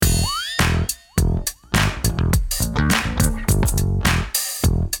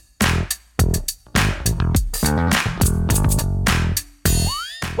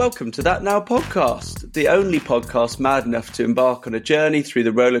Welcome to That Now podcast, the only podcast mad enough to embark on a journey through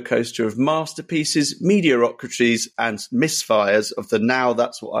the roller coaster of masterpieces, mediocrities, and misfires of the Now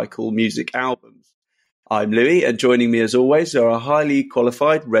That's What I Call Music albums. I'm Louis, and joining me as always are our highly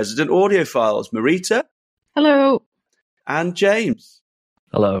qualified resident audiophiles, Marita. Hello. And James.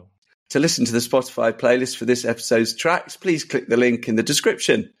 Hello. To listen to the Spotify playlist for this episode's tracks, please click the link in the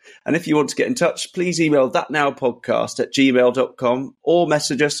description. And if you want to get in touch, please email thatnowpodcast@gmail.com or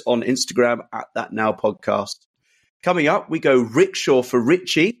message us on Instagram @thatnowpodcast. Coming up, we go Rickshaw for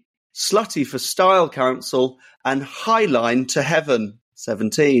Richie, Slutty for Style Council, and Highline to Heaven,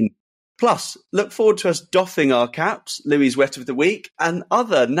 17. Plus, look forward to us doffing our caps, Louis' Wet of the Week, and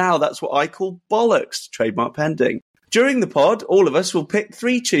other Now That's What I Call Bollocks, trademark pending. During the pod, all of us will pick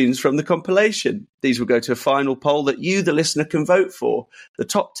 3 tunes from the compilation. These will go to a final poll that you, the listener, can vote for. The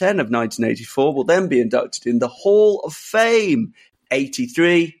top 10 of 1984 will then be inducted in the Hall of Fame,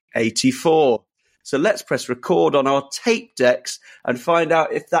 83-84. So let's press record on our tape decks and find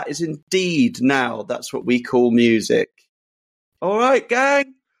out if that is indeed Now That's What We Call Music. All right,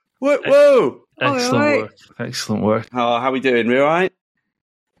 gang. Whoa. Excellent work. Excellent work. Oh, how are we doing? We all right?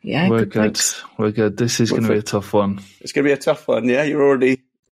 Yeah, We're good. good. Thanks. We're good. This is going to be a tough one. It's going to be a tough one, yeah? You're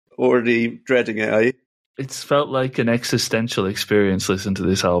already dreading it, are you? It's felt like an existential experience listening to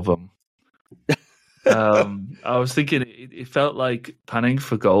this album. I was thinking it felt like panning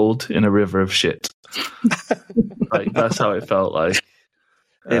for gold in a river of shit. Like that's how it felt like.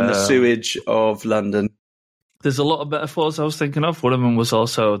 In the sewage of London. There's a lot of metaphors I was thinking of. One of them was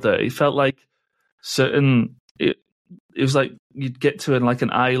also that it felt like it was like you'd get to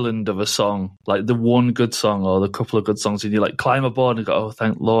an island of a song, like the one good song or the couple of good songs, and you like climb aboard and go, "Oh,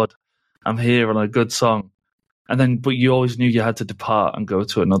 thank Lord, I'm here on a good song." And then, but you always knew you had to depart and go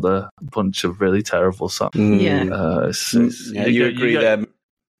to another bunch of really terrible songs. Yeah. You agree then?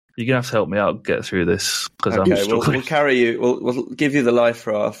 You're gonna have to help me out get through this because I'm Okay, struggling. we'll carry you. We'll give you the life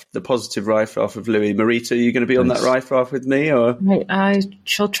raft, the positive life raft of Louis. Marita, are you going to be on that life raft with me, or? I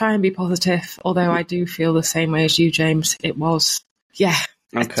shall try and be positive, although I do feel the same way as you, James. It was, a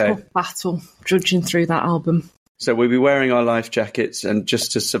tough battle drudging through that album. So we'll be wearing our life jackets, and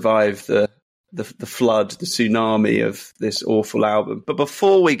just to survive the flood, the tsunami of this awful album. But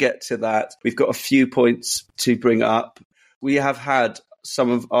before we get to that, we've got a few points to bring up. We have had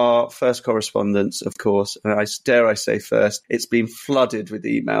some of our first correspondence, of course, and I say first, it's been flooded with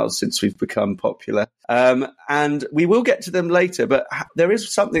emails since we've become popular. And we will get to them later, but there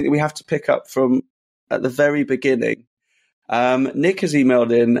is something that we have to pick up from at the very beginning. Nick has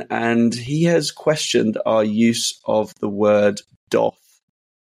emailed in and he has questioned our use of the word doff,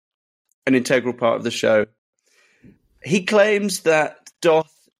 an integral part of the show. He claims that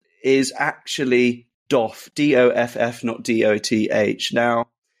doff is actually doff, D-O-F-F, not D-O-T-H. Now,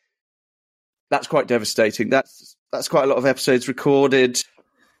 that's quite devastating. That's quite a lot of episodes recorded.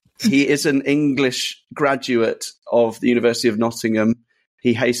 He is an English graduate of the University of Nottingham.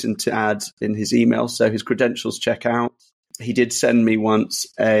 He hastened to add in his email, so his credentials check out. He did send me once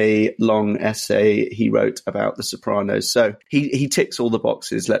a long essay he wrote about The Sopranos. So he ticks all the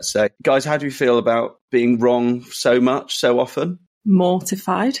boxes, let's say. Guys, how do you feel about being wrong so much, so often?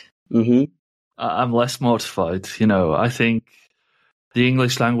 Mortified. Mm-hmm. I'm less mortified. I think the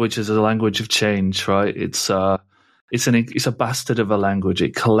English language is a language of change, right? It's a bastard of a language.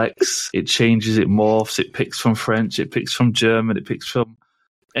 It collects, it changes, it morphs, it picks from French, it picks from German, it picks from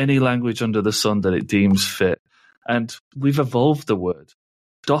any language under the sun that it deems fit. And we've evolved the word.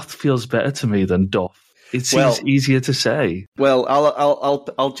 Doth feels better to me than doff. It seems easier to say. Well,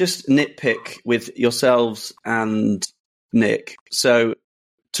 I'll just nitpick with yourselves and Nick. So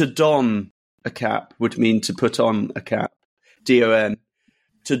to don a cap would mean to put on a cap, D-O-N.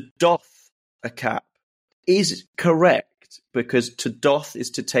 To doff a cap is correct because to doth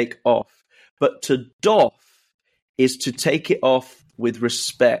is to take off, but to doff is to take it off with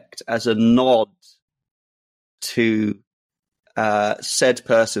respect as a nod to said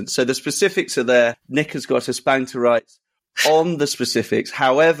person. So the specifics are there. Nick has got us bang to rights on the specifics.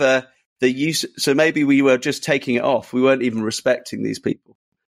 However, the use. So maybe we were just taking it off. We weren't even respecting these people.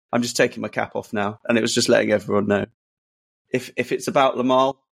 I'm just taking my cap off now, and it was just letting everyone know. If it's about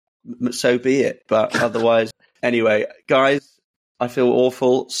Lamal, so be it. But otherwise, anyway, guys, I feel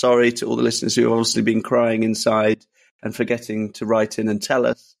awful. Sorry to all the listeners who have obviously been crying inside and forgetting to write in and tell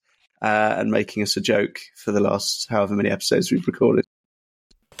us and making us a joke for the last however many episodes we've recorded.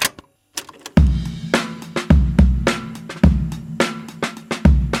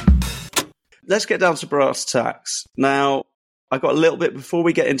 Let's get down to brass tacks. Now, I got a little bit, before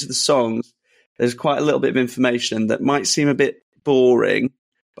we get into the songs, there's quite a little bit of information that might seem a bit boring,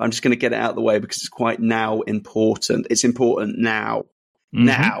 I'm just going to get it out of the way because it's quite now important. It's important now. Mm-hmm.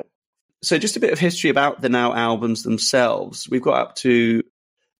 Now. So just a bit of history about the Now albums themselves. We've got up to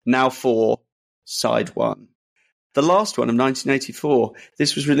Now 4, Side 1. The last one of 1984,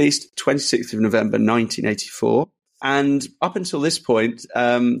 this was released 26th of November 1984. And up until this point,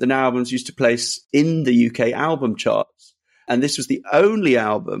 the Now albums used to place in the UK album charts. And this was the only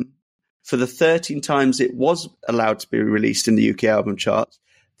album for the 13 times it was allowed to be released in the UK album charts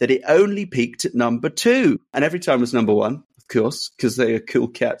that it only peaked at number 2. And every time was number 1, of course, because they are cool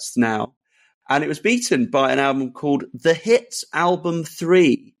cats now. And it was beaten by an album called The Hits Album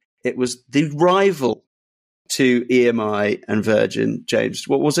 3. It was the rival to EMI and Virgin. James,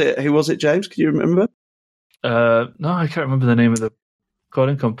 what was it? Who was it, James? Can you remember? No, I can't remember the name of the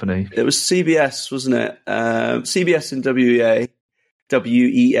recording company. It was CBS, wasn't it? CBS and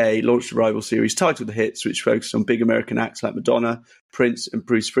WEA launched a rival series titled The Hits, which focused on big American acts like Madonna, Prince, and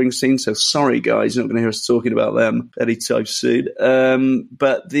Bruce Springsteen. So sorry, guys, you're not going to hear us talking about them anytime soon. And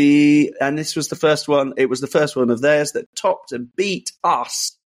this was the first one. It was the first one of theirs that topped and beat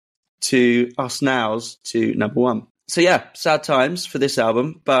us nows to number 1. So yeah, sad times for this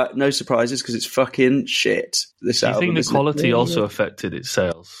album, but no surprises because it's fucking shit. This album. Do you think the quality also affected its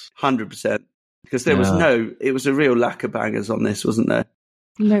sales? 100%. Because there was it was a real lack of bangers on this, wasn't there?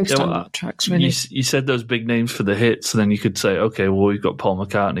 No stand-up tracks, really. You said those big names for the hits, and then you could say, okay, well, we've got Paul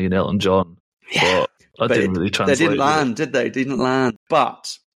McCartney and Elton John. Yeah. But that didn't really translate. They didn't land, did they? Didn't land.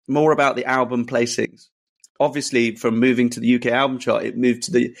 But more about the album placings. Obviously, from moving to the UK album chart, it moved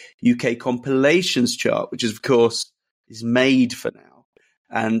to the UK compilations chart, which is, of course, is made for now.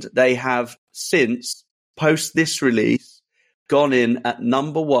 And they have since, post this release, gone in at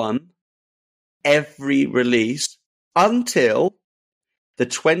number 1 every release until the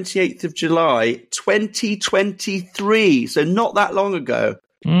 28th of July, 2023. So not that long ago.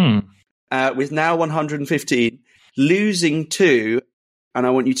 With Now 115, losing to, and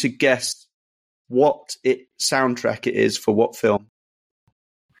I want you to guess what soundtrack it is for what film.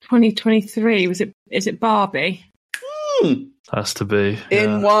 2023. Is it Barbie? Has to be.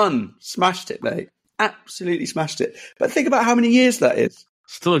 In one. Smashed it, mate. Absolutely smashed it. But think about how many years that is.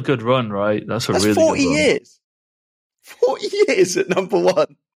 Still a good run, right? That's really 40 good run. years. 40 years at number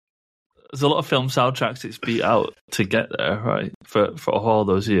 1. There's a lot of film soundtracks it's beat out to get there, right? For all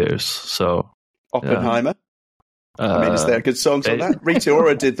those years. So Oppenheimer. I mean, is there good songs on that? Rita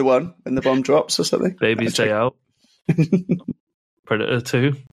Ora did the one when the bomb drops or something. Baby's Day Out. Predator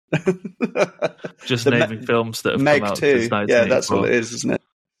 2. Just naming films that have Meg come out 2. since 1984. Yeah, that's what it is, isn't it?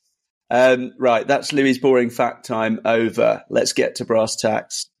 Right, that's Louis' boring fact time over. Let's get to brass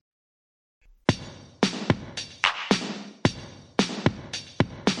tacks.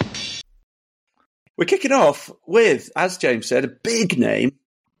 We're kicking off with, as James said, a big name,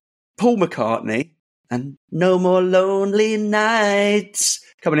 Paul McCartney, and No More Lonely Nights,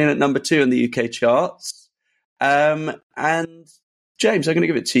 coming in at number 2 in the UK charts. And James, I'm going to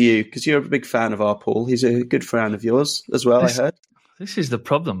give it to you because you're a big fan of our Paul. He's a good fan of yours as well, I heard. This is the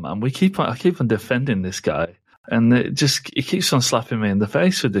problem, man. I keep on defending this guy, and he keeps on slapping me in the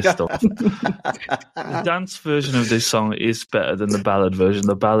face with this stuff. The dance version of this song is better than the ballad version.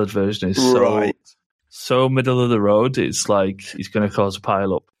 The ballad version is so middle of the road. It's like he's going to cause a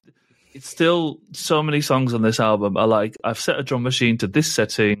pile up. It's still so many songs on this album are like, I've set a drum machine to this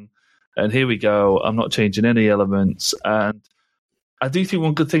setting, and here we go. I'm not changing any elements. And I do think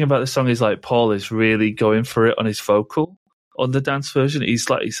one good thing about this song is like Paul is really going for it on his vocal. On the dance version, he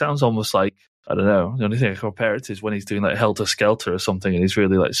sounds almost like, I don't know, the only thing I compare it to is when he's doing like Helter Skelter or something and he's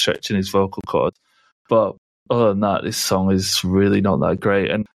really like stretching his vocal cords. But other than that, this song is really not that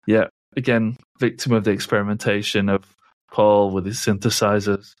great. And yeah, again, victim of the experimentation of Paul with his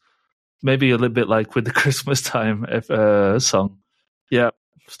synthesizers. Maybe a little bit like with the Christmas Time song. Yeah,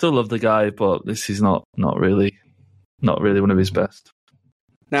 still love the guy, but this is not really one of his best.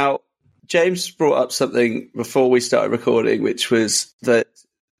 Now, James brought up something before we started recording, which was that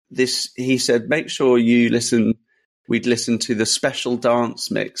he said, make sure we'd listen to the special dance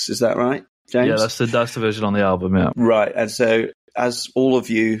mix. Is that right, James? Yeah, that's the version on the album, yeah. Right. And so, as all of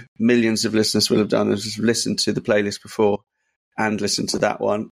you, millions of listeners will have done, is listened to the playlist before and listened to that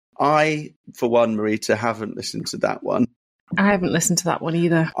one. I, for one, Marita, haven't listened to that one. I haven't listened to that one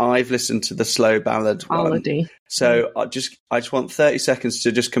either. I've listened to the slow ballad one. So I just want 30 seconds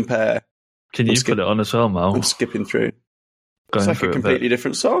to just compare. Can you put it on as well, Mal? I'm skipping through. It's like a completely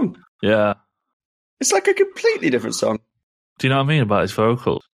different song. Yeah. It's like a completely different song. Do you know what I mean about his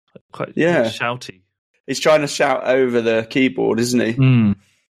vocals? Quite shouty. He's trying to shout over the keyboard, isn't he?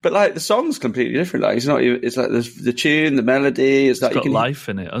 But like the song's completely different. Like it's like the tune, the melody. It's like got life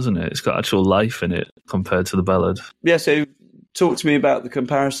in it, hasn't it? It's got actual life in it compared to the ballad. Yeah. So talk to me about the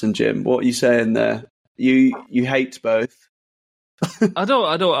comparison, Jim. What are you saying there? You hate both. I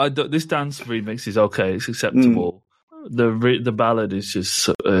don't. This dance remix is okay. It's acceptable. The ballad is just.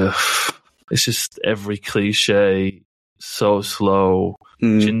 It's just every cliche, so slow,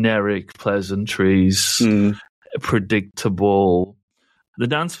 generic pleasantries, predictable. The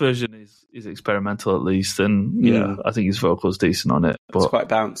dance version is experimental at least, and I think his vocal's decent on it. But it's quite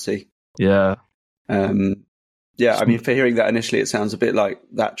bouncy. Yeah. Yeah, I mean, for hearing that initially, it sounds a bit like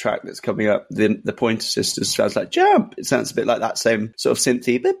that track that's coming up. The Pointer Sisters sounds like Jump. It sounds a bit like that same sort of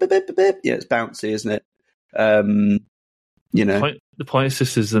synthy. Bip, bip, bip, bip, bip. Yeah, it's bouncy, isn't it? The Pointer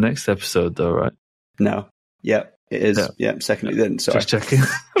Sisters is the next episode, though, right? No. Yeah, it is. Yeah, secondly then. Sorry. Just checking.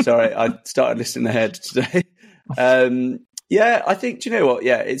 Sorry, I started listening ahead today. Yeah, I think, do you know what?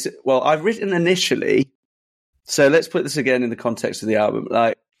 Yeah, I've written initially, so let's put this again in the context of the album,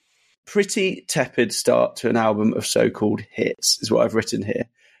 like, pretty tepid start to an album of so-called hits is what I've written here.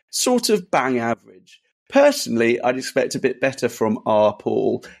 Sort of bang average. Personally, I'd expect a bit better from R.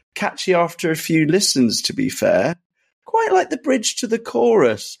 Paul. Catchy after a few listens, to be fair. Quite like the bridge to the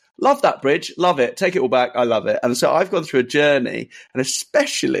chorus. Love that bridge. Love it. Take it all back. I love it. And so I've gone through a journey, and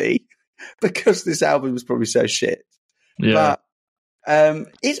especially because this album was probably so shit. Yeah. But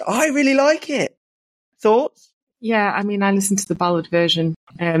I really like it. Thoughts? Yeah, I mean, I listened to the ballad version.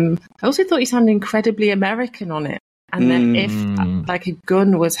 I also thought he sounded incredibly American on it. And that if, like, a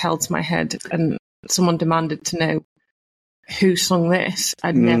gun was held to my head and someone demanded to know who sung this,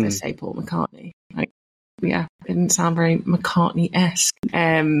 I'd never say Paul McCartney. Like, yeah, it didn't sound very McCartney-esque.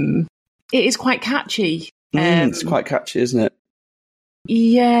 It is quite catchy. It's quite catchy, isn't it?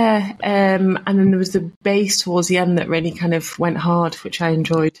 Yeah. And then there was the bass towards the end that really kind of went hard, which I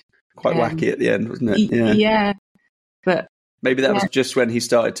enjoyed. Quite wacky at the end, wasn't it? Yeah. But maybe that was just when he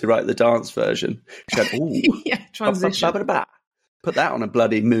started to write the dance version. He said, "Ooh, transition. Put that on a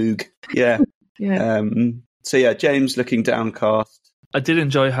bloody moog." Yeah, yeah. So yeah, James looking downcast. I did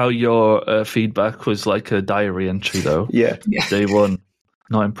enjoy how your feedback was like a diary entry, though. Yeah. Day 1,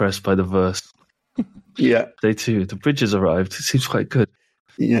 not impressed by the verse. Yeah. Day 2, the bridge has arrived. It seems quite good.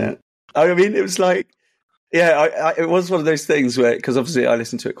 Yeah. I mean, it was like, yeah, it was one of those things where, because obviously I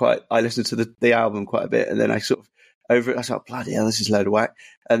listened to the album quite a bit, and then I sort of over it, I thought, bloody hell, this is a load of whack.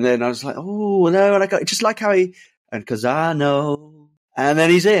 And then I was like, oh no, and I got just like how and because I know, and then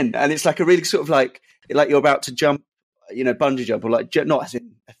he's in, and it's like a really sort of like you're about to jump, bungee jump, or like not as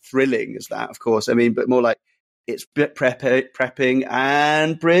in thrilling as that, of course. I mean, but more like it's prepping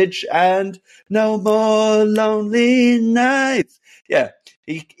and bridge and no more lonely nights. Yeah,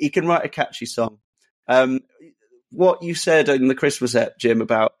 he can write a catchy song. What you said in the Christmas ep, Jim,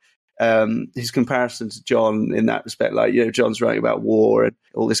 about his comparison to John in that respect, like, John's writing about war and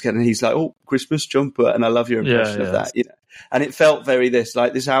all this kind of, and he's like, oh, Christmas jumper, and I love your impression of that, and it felt very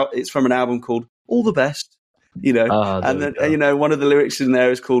it's from an album called All the Best, and then, one of the lyrics in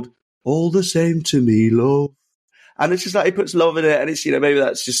there is called All the Same to Me, Love, and it's just like he puts love in it, and it's, maybe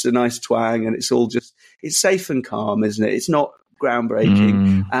that's just a nice twang, and it's all just, it's safe and calm, isn't it? It's not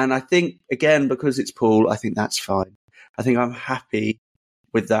groundbreaking, and I think, again, because it's Paul, I think that's fine. I think I'm happy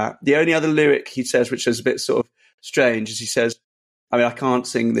with that. The only other lyric he says, which is a bit sort of strange, is he says, I mean, I can't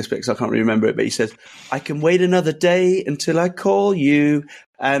sing this bit because I can't really remember it, but he says, I can wait another day until I call you.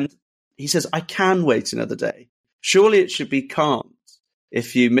 And he says, I can wait another day. Surely it should be can't.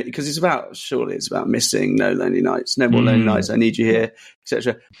 Because surely it's about missing, no lonely nights, no more lonely nights, I need you here,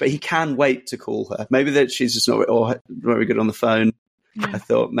 etc. But he can wait to call her. Maybe that she's just not very good on the phone. Yeah. I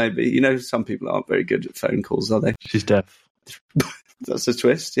thought maybe, some people aren't very good at phone calls, are they? She's deaf. That's a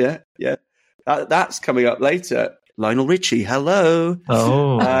twist, yeah. That's coming up later. Lionel Richie, hello.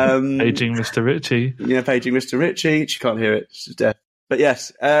 Oh, paging Mr. Richie. Paging Mr. Richie. She can't hear it. She's deaf. But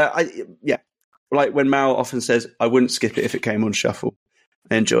yes, like when Mal often says, I wouldn't skip it if it came on shuffle.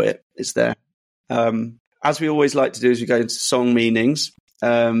 I enjoy it. It's there. As we always like to do as we go into song meanings,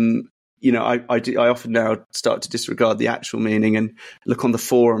 I often now start to disregard the actual meaning and look on the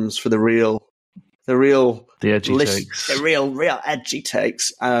forums for the edgy takes. The real edgy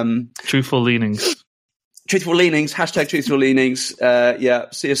takes. Truthful leanings. Hashtag truthful leanings.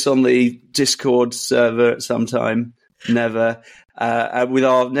 See us on the Discord server at some time. Never. With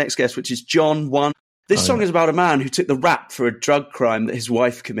our next guest, which is John 1. This song is about a man who took the rap for a drug crime that his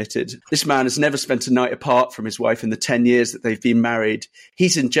wife committed. This man has never spent a night apart from his wife in the 10 years that they've been married.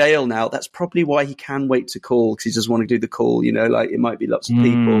 He's in jail now. That's probably why he can wait to call, because he doesn't want to do the call. Like it might be lots of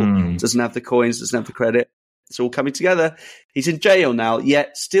people. Doesn't have the coins, doesn't have the credit. It's all coming together. He's in jail now,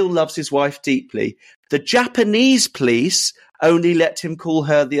 yet still loves his wife deeply. The Japanese police only let him call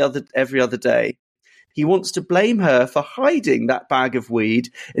her every other day. He wants to blame her for hiding that bag of weed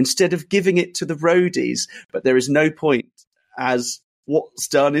instead of giving it to the roadies, but there is no point, as what's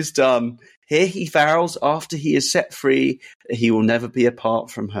done is done. Here he vows after he is set free that he will never be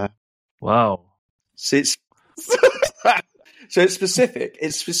apart from her. Wow. So it's specific.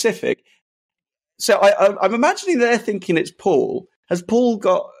 It's specific. So I'm imagining they're thinking it's Paul. Has Paul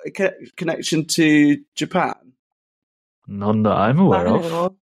got a connection to Japan? None that I'm aware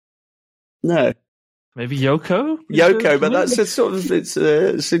of. No. Maybe Yoko? Yoko, but that's a sort of it's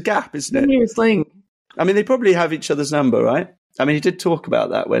a gap, isn't it? Nearest link. I mean, they probably have each other's number, right? I mean, he did talk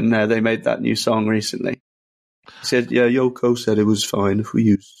about that when they made that new song recently. He said, "Yeah, Yoko said it was fine if we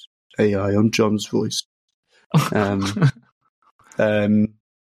used AI on John's voice."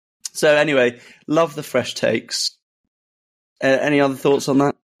 So anyway, love the fresh takes. Any other thoughts on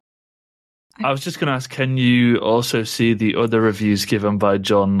that? I was just going to ask, can you also see the other reviews given by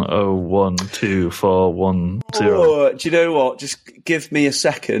John 012410? Oh, do you know what? Just give me a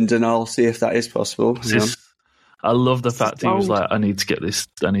second and I'll see if that is possible. I love the fact he was like, I need to get this.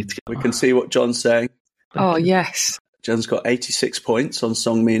 We can see what John's saying. Oh, yes. John's got 86 points on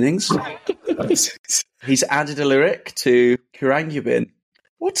song meanings. He's added a lyric to Kurangubin.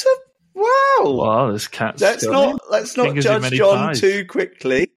 What a wow! Wow, this cat's let's not judge John pies. Too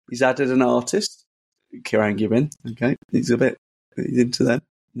quickly. He's added an artist, Kurangubin. Okay, he's into them.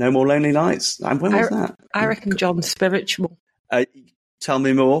 No More Lonely Nights. And when was that? I reckon John's spiritual. Tell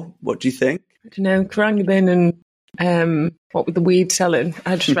me more. What do you think? I don't know, Kurangubin and what with the weed selling,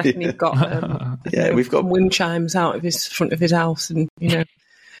 I just reckon he's got we've got wind chimes out of his front of his house, and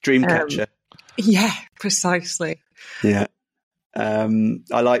Dreamcatcher. Yeah, precisely. Yeah.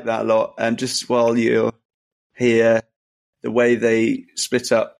 I like that a lot. And just while you're here, the way they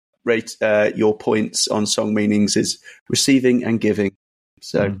split up your points on song meanings is receiving and giving.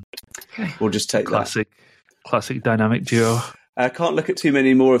 So we'll just take classic dynamic duo. I can't look at too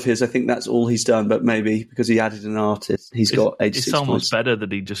many more of his. I think that's all he's done, but maybe because he added an artist, he's got 86 It's almost points. Better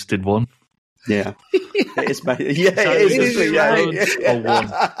that he just did one. Yeah. It is. Yeah, it is. Or one.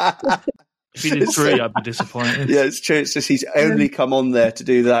 If he did three, I'd be disappointed. Yeah, it's true. It's just he's only come on there to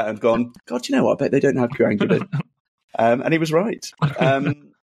do that and gone, God, you know what? I bet they don't have Kurangubin. And he was right.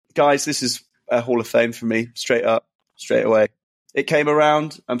 Guys, this is a Hall of Fame for me, straight up, straight away. It came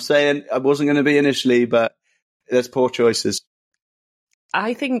around. I'm saying I wasn't going to be initially, but there's poor choices.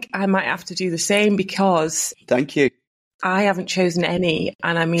 I think I might have to do the same because... Thank you. I haven't chosen any,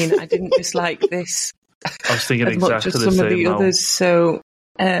 and I mean, I didn't dislike this I was thinking as much exactly as the some same of the now. others, so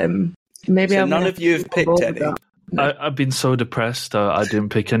maybe So none of you have picked any? No. I've been so depressed I didn't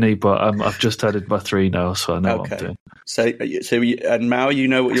pick any, but I've just added my three now, so I know what I'm doing. So and Mao, you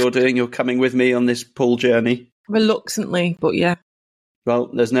know what you're doing? You're coming with me on this Paul journey? Reluctantly, but yeah. Well,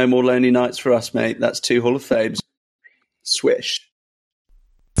 there's no more lonely nights for us, mate. That's 2 Hall of Fames. Swish.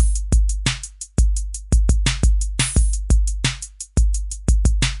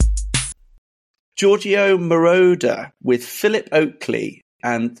 Giorgio Moroder with Philip Oakley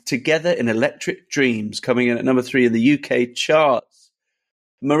and Together in Electric Dreams coming in at number 3 in the UK charts.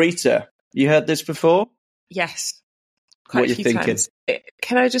 Marita, you heard this before? Yes. What are you thinking? Times.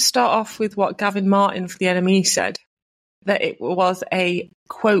 Can I just start off with what Gavin Martin for the NME said? That it was a,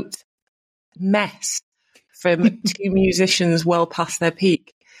 quote, mess from 2 musicians well past their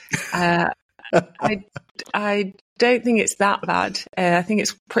peak. I don't think it's that bad. I think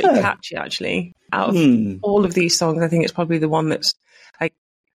it's pretty catchy, actually. Out of all of these songs, I think it's probably the one that's like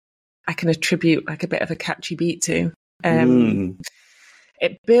I can attribute like a bit of a catchy beat to.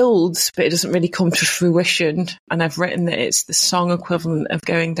 It builds, but it doesn't really come to fruition. And I've written that it's the song equivalent of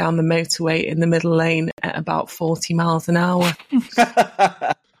going down the motorway in the middle lane at about 40 miles an hour.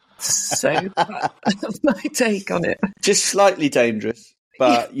 So that's my take on it. Just slightly dangerous,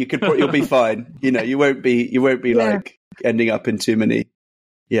 but you'll be fine. You won't be like ending up in too many.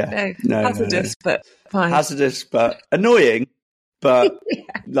 Yeah, no, hazardous, but fine. Hazardous, but annoying, but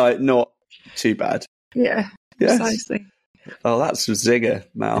like not too bad. Yeah, yes. Precisely. Oh, that's a zinger,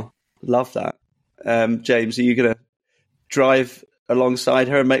 Mal. Love that. James, are you going to drive alongside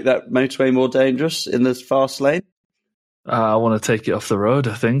her and make that motorway more dangerous in the fast lane? I want to take it off the road,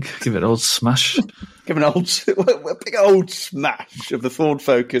 I think. Give it an old smash. Give an a big old smash of the Ford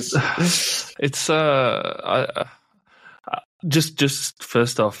Focus. It's just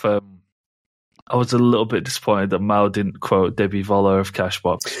first off, I was a little bit disappointed that Mao didn't quote Debbie Voller of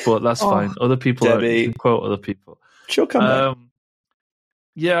Cashbox, but that's fine. Other people you can quote other people. She'll come back.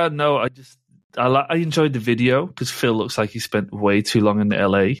 Yeah, no, I just I enjoyed the video because Phil looks like he spent way too long in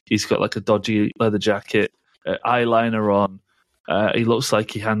LA. He's got like a dodgy leather jacket, eyeliner on. He looks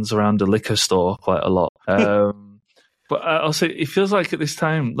like he hangs around a liquor store quite a lot. But I'll say it feels like at this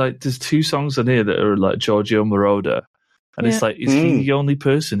time, like there's 2 songs on here that are like Giorgio Moroder. And it's like, is he the only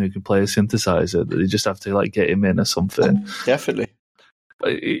person who can play a synthesizer? That they just have to like get him in or something? Definitely.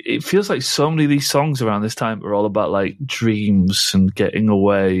 It feels like so many of these songs around this time are all about like dreams and getting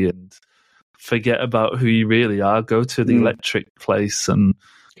away and forget about who you really are. Go to the electric place and.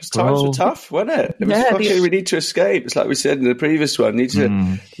 Because times were tough, wasn't it? It was fucking, we need to escape. It's like we said in the previous one. We need to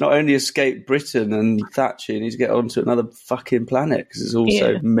not only escape Britain and Thatcher, you need to get onto another fucking planet because it's all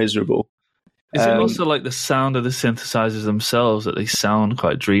so miserable. Is it also like the sound of the synthesizers themselves that they sound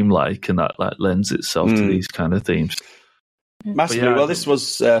quite dreamlike and that like lends itself to these kind of themes? Massively. Well, this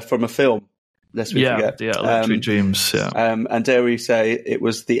was from a film, lest we forget. Yeah, Electric Dreams. Yeah. And dare we say it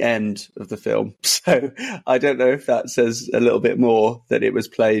was the end of the film. So I don't know if that says a little bit more that it was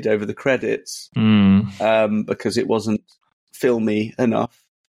played over the credits because it wasn't filmy enough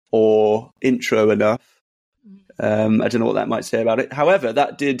or intro enough. I don't know what that might say about it. However,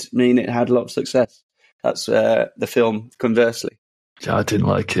 that did mean it had a lot of success. That's the film, conversely. Yeah, I didn't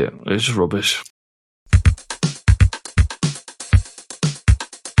like it. It was just rubbish.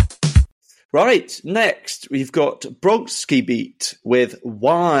 Right, next we've got Bronski Beat with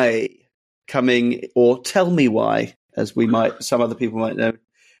Why coming, or Tell Me Why, as some other people might know,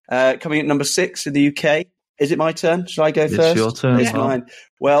 coming at number 6 in the UK. Is it my turn? Should I go first? It's your turn. It's mine.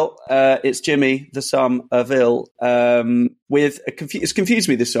 Well, it's Jimmy, the Son of Ill. It's confused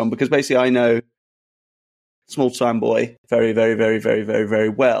me, this song, because basically I know Small Town Boy very, very, very, very, very, very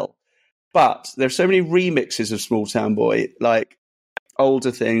well. But there's so many remixes of Small Town Boy, like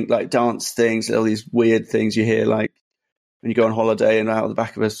older things, like dance things, all these weird things you hear, like when you go on holiday and out of the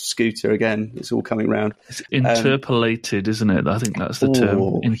back of a scooter again, it's all coming round. It's interpolated, isn't it? I think that's the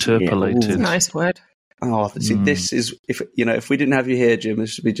term. Interpolated. It's a nice word. Oh, see, this is, if we didn't have you here, Jim,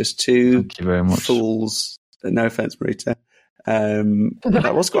 this would be just 2 Thank you very much. fools. No offense, Marita.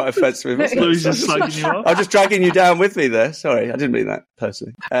 That was quite offensive. I'm just dragging you down with me there. Sorry, I didn't mean that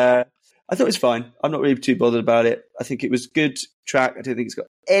personally. I thought it was fine. I'm not really too bothered about it. I think it was a good track. I don't think it's got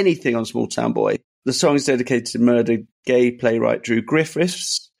anything on Small Town Boy. The song is dedicated to murdered gay playwright Drew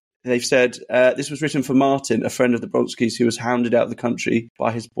Griffiths. They've said this was written for Martin, a friend of the Bronskis who was hounded out of the country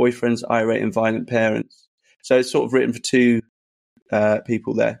by his boyfriend's irate and violent parents. So it's sort of written for 2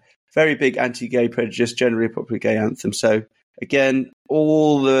 people there. Very big anti-gay prejudice, generally a popular gay anthem. So again,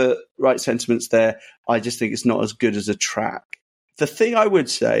 all the right sentiments there. I just think it's not as good as a track. The thing I would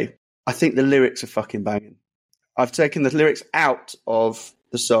say, I think the lyrics are fucking banging. I've taken the lyrics out of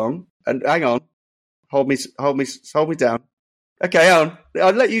the song. And hang on. Hold me down. Okay,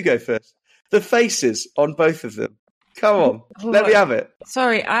 I'll let you go first. The faces on both of them. Come on. Let me have it.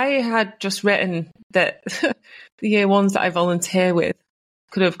 Sorry, I had just written that the year ones that I volunteer with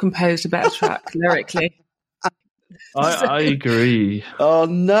could have composed a better track lyrically. I agree. Oh,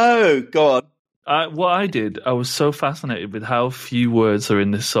 no. Go on. What I did, I was so fascinated with how few words are in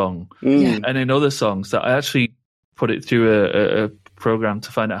this song. Yeah. And in other songs that I actually put it through a program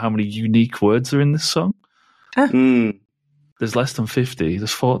to find out how many unique words are in this song. There's less than 50.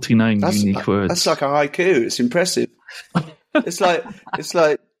 There's 49 unique words. That's like a haiku. It's impressive. it's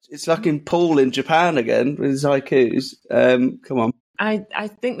like in Paul in Japan again with his haikus. Come on. I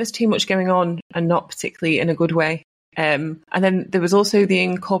think there's too much going on and not particularly in a good way. And then there was also the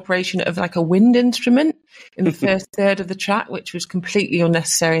incorporation of like a wind instrument in the first third of the track, which was completely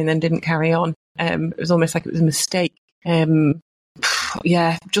unnecessary and then didn't carry on. It was almost like it was a mistake.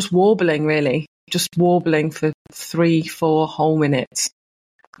 Just warbling, really. Just warbling for 3-4 whole minutes.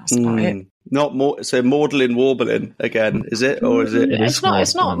 That's about it. Not more. So maudlin warbling again, is it, or is it? It's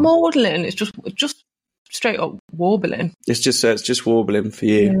not maudlin. It's just straight up warbling. It's just warbling for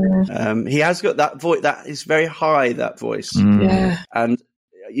you. Yeah. He has got that voice that is very high. That voice. Yeah. And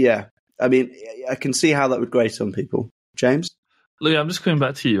I mean, I can see how that would grate on people. James. Louis, I'm just coming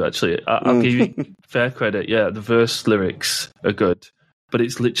back to you. Actually, I'll give you fair credit. Yeah, the verse lyrics are good, but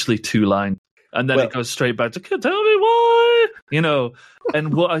it's literally 2 lines. And then it goes straight back to "Tell me why,"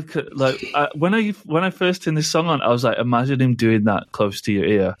 And what I could when I first turned this song on, I was like, imagine him doing that close to your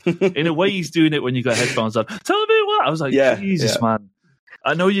ear. In a way, he's doing it when you got headphones on. Tell me why. I was like, Jesus, man.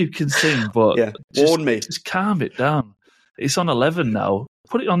 I know you can sing, but warn me. Just calm it down. It's on 11 now.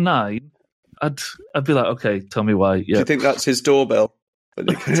 Put it on 9. I'd be like, okay, tell me why. Yeah. Do you think that's his doorbell? When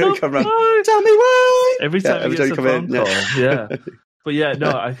they come around, tell me why. Every time he gets a phone call. Yeah. But yeah, no,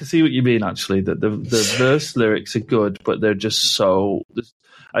 I can see what you mean, actually, that the verse lyrics are good, but they're just so...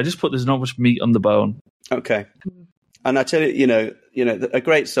 I just put there's not much meat on the bone. Okay. And I tell you, a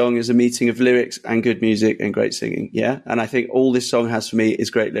great song is a meeting of lyrics and good music and great singing. Yeah. And I think all this song has for me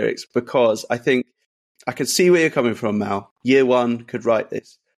is great lyrics, because I think I can see where you're coming from, Mal. Year One could write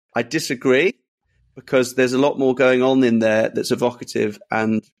this. I disagree, because there's a lot more going on in there that's evocative,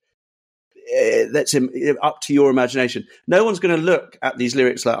 and that's up to your imagination. No one's going to look at these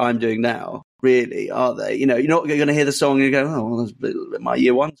lyrics like I'm doing now, really, are they? You're not going to hear the song and you go, oh, well, my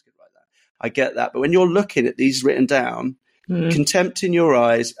Year One's good like that. I get that. But when you're looking at these written down, contempt in your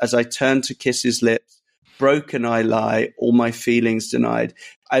eyes as I turn to kiss his lips, broken I lie, all my feelings denied.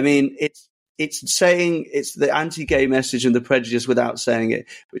 I mean, it's saying, it's the anti-gay message and the prejudice without saying it,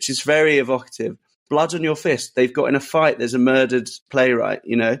 which is very evocative. Blood on your fist. They've got in a fight. There's a murdered playwright.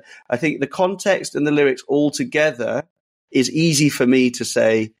 I think the context and the lyrics all together is easy for me to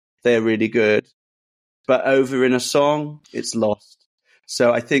say they're really good, but over in a song, it's lost.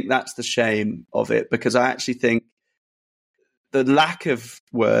 So I think that's the shame of it, because I actually think the lack of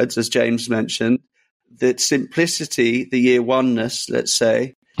words, as James mentioned, the simplicity, the Year Oneness, let's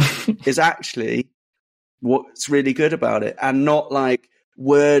say, is actually what's really good about it, and not like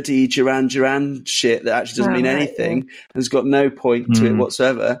wordy Duran shit that actually doesn't mean anything and has got no point to it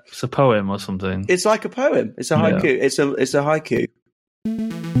whatsoever. It's a poem or something. It's like a poem. It's a haiku. Yeah. It's a haiku.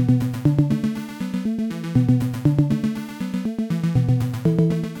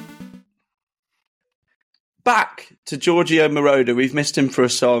 Back to Giorgio Moroder. We've missed him for a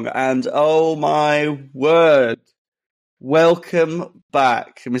song, and oh my word, welcome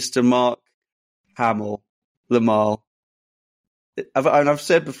back, Mr. Mark Hamill, Lamal. I've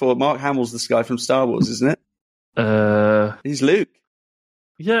said before, Mark Hamill's this guy from Star Wars, isn't it? He's Luke.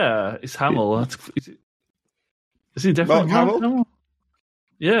 Yeah, it's Hamill. Is he definitely Mark Hamill?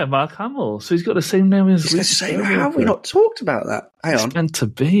 Yeah, Mark Hamill. So he's got the same name as Luke. How have we not talked about that? Hang on. It's meant to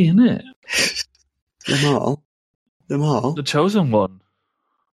be, isn't it? Lamal? The chosen one.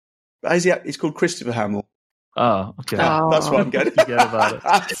 He's called Christopher Hamill. Oh, okay. That's what I'm getting. Forget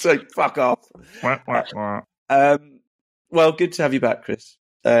about it. So fuck off. Well, good to have you back, Chris.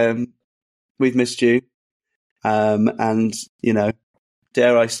 We've missed you. And,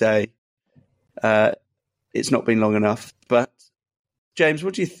 dare I say, it's not been long enough. But, James,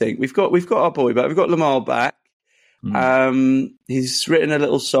 what do you think? We've got our boy back. We've got Lamal back. He's written a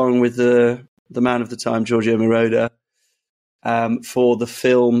little song with the man of the time, Giorgio Moroder, for the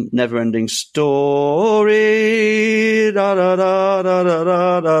film Neverending Story. Da, da, da, da, da,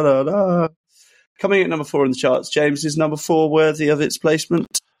 da, da, da. Coming at number 4 in the charts. James, is number 4 worthy of its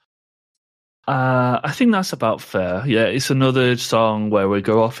placement? I think that's about fair. Yeah, it's another song where we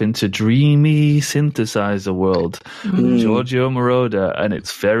go off into dreamy synthesizer world. Giorgio Moroder, and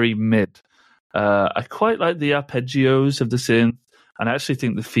it's very mid. I quite like the arpeggios of the synth, and I actually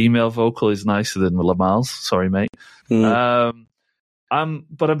think the female vocal is nicer than Lamal's. Sorry, mate. But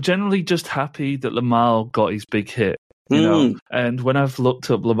I'm generally just happy that Lamal got his big hit. And when I've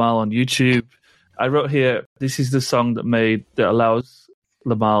looked up Lamal on YouTube, I wrote here, this is the song that allows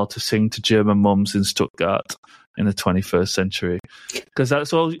Lamal to sing to German mums in Stuttgart in the 21st century. Because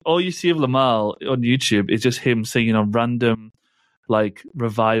that's all you see of Lamal on YouTube is just him singing on random like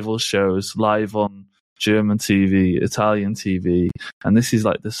revival shows live on German TV, Italian TV. And this is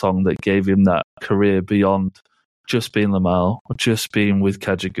like the song that gave him that career beyond just being Lamal or just being with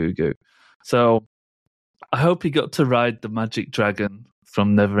Kajagoogoo. So I hope he got to ride the magic dragon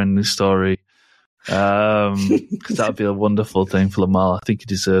from Neverending Story. Because that would be a wonderful thing for Lamal. I think he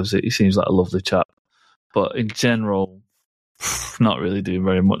deserves it. He seems like a lovely chap, but in general, not really doing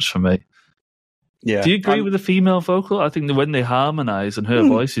very much for me. Yeah. Do you agree with the female vocal? I think that when they harmonise and her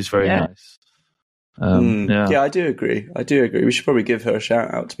voice is very nice. Yeah, I do agree. We should probably give her a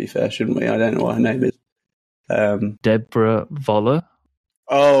shout out, to be fair, shouldn't we? I don't know what her name is. Deborah Voller.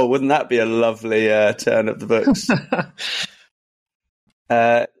 Oh, wouldn't that be a lovely turn of the books?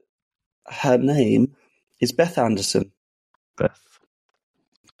 Her name is Beth Anderson. Beth.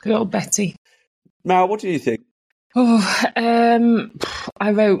 Good old Betty. Mal, what do you think? I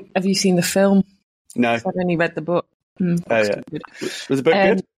wrote, have you seen the film? No. I've only read the book. Yeah. Was the book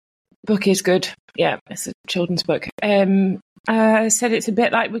good? Book is good. Yeah, it's a children's book. I said it's a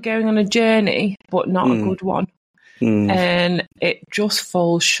bit like we're going on a journey, but not a good one. And it just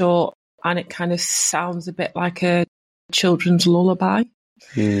falls short, and it kind of sounds a bit like a children's lullaby.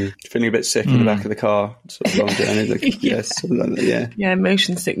 Feeling a bit sick in the back of the car. Sort of long journey. Yeah,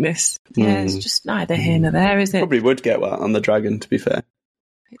 motion sickness. Yeah, it's just neither here nor there, is it? Probably would get one on the dragon, to be fair.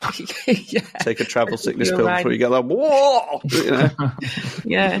 Yeah. Take a travel sickness pill before you get like, whoa!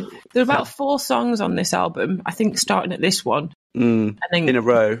 Yeah. There are about 4 songs on this album. I think starting at this one, And then in a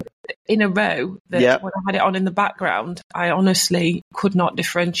row. That when I had it on in the background, I honestly could not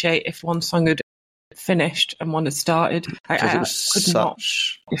differentiate if one song had finished and one had started. I could not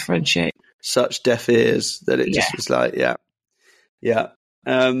differentiate. Such deaf ears that it just was like, yeah.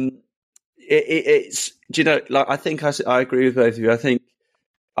 It's, do you know, like, I think I agree with both of you. I think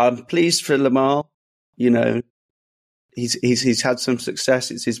I'm pleased for Lamar. You know, he's had some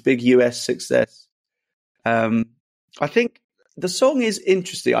success. It's his big US success. I think the song is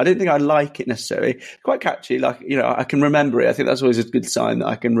interesting. I don't think I like it necessarily. Quite catchy. Like, you know, I can remember it. I think that's always a good sign that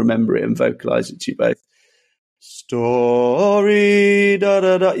I can remember it and vocalize it to you both. Story, da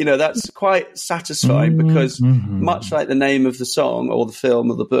da da. You know, that's quite satisfying because much like the name of the song or the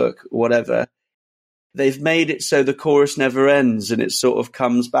film or the book or whatever, they've made it so the chorus never ends and it sort of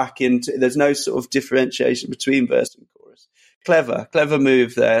comes back into, there's no sort of differentiation between verse and chorus. Clever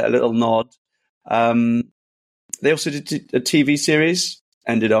move there, a little nod. They also did a TV series,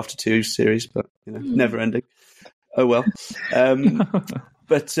 ended after 2 series, but, you know, never ending. Oh, well.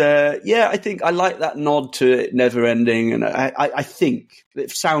 But I think I like that nod to it never ending. And I think it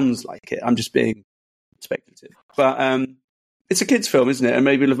sounds like it. I'm just being speculative. But it's a kid's film, isn't it? And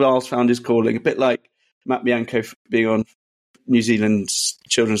maybe Laval's found his calling, a bit like Matt Bianco being on New Zealand's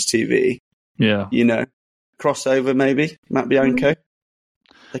children's TV. Yeah. You know, crossover maybe, Matt Bianco.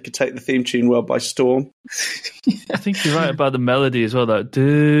 They could take the theme tune world by storm. I think you're right about the melody as well. That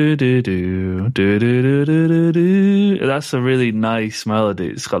do do do do do do do do. That's a really nice melody.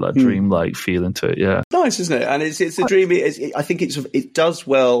 It's got that dreamlike feeling to it. Yeah, nice, isn't it? And it's a dreamy. I think it does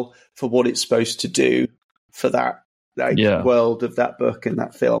well for what it's supposed to do for that world of that book and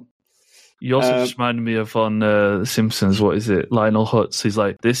that film. You also just reminded me of on The Simpsons, what is it? Lionel Hutz. He's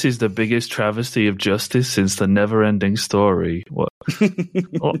like, this is the biggest travesty of justice since the never-ending story. What?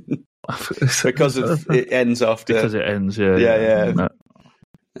 Because it ends after. Because it ends, yeah. Yeah,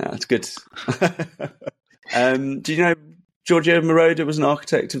 it's good. Do you know Giorgio Moroder was an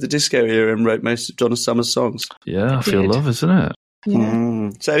architect of the disco era and wrote most of Donna Summer's songs? Yeah, I Feel Love, isn't it?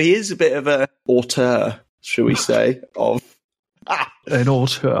 Yeah. So he is a bit of a auteur, shall we say, of... An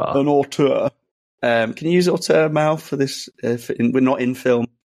auteur. Can you use auteur, Mal, for this? We're not in film.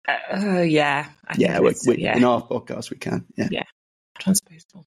 Yeah. In our podcast we can. Yeah.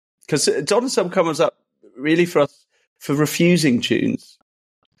 Transposable. Because Donna Summer comes up really for us for refusing tunes.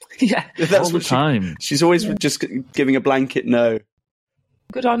 Yeah. That's all the time. She's always just giving a blanket no.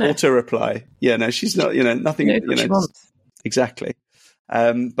 Good on her. Auto reply. Yeah, no, she's not, nothing. What she wants. Exactly.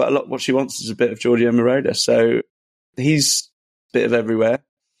 But a lot what she wants is a bit of Giorgio Moroder. So he's a bit of everywhere.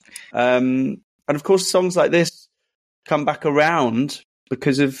 And of course, songs like this come back around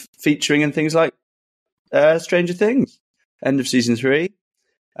because of featuring and things like Stranger Things. End of season 3.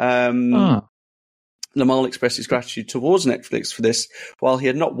 Lamal expressed his gratitude towards Netflix for this. While he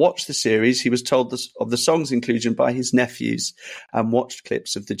had not watched the series, he was told of the song's inclusion by his nephews and watched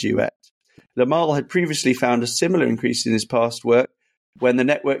clips of the duet. Lamal had previously found a similar increase in his past work when the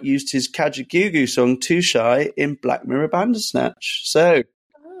network used his Kajagoogoo song Too Shy in Black Mirror Bandersnatch. So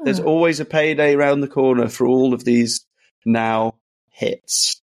there's always a payday around the corner for all of these now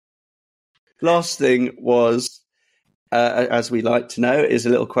hits. Last thing was, as we like to know, is a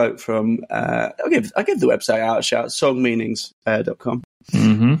little quote from, I'll give the website out a shout, songmeanings.com.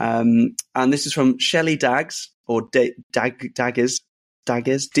 And this is from Shelley Daggs, or Daggers,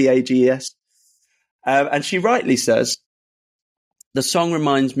 Dages. And she rightly says, the song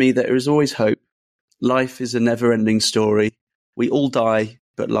reminds me that there is always hope. Life is a never-ending story. We all die,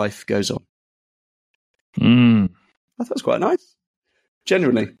 but life goes on. I thought it was quite nice.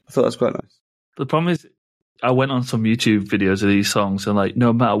 Genuinely, I thought that was quite nice. The problem is, I went on some YouTube videos of these songs, and like,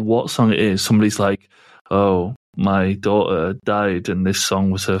 no matter what song it is, somebody's like, "Oh, my daughter died, and this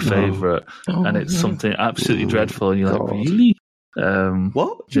song was her favorite," and it's something absolutely dreadful. And you're like, "Really?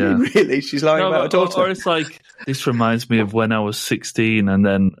 What? Do you mean really? She's lying about her daughter?" Or it's like, this reminds me of when I was 16, and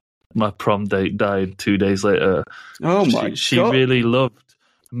then my prom date died 2 days later. Oh my God! She really loved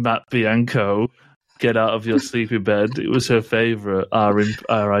Matt Bianco. Get out of your sleepy bed. It was her favorite.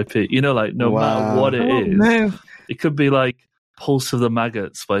 R.I.P. Like no matter what it is, it could be like Pulse of the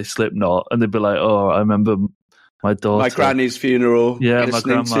Maggots by Slipknot, and they'd be like, "Oh, I remember my daughter, my granny's funeral. Yeah, my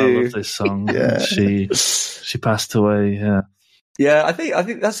grandma loved this song. Yeah. She passed away. Yeah, I think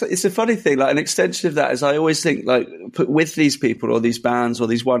it's a funny thing. Like an extension of that is I always think like with these people or these bands or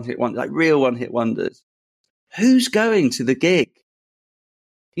these real one hit wonders, who's going to the gig?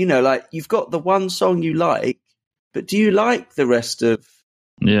 Like you've got the one song you like, but do you like the rest of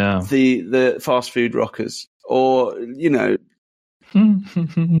the fast food rockers? Or,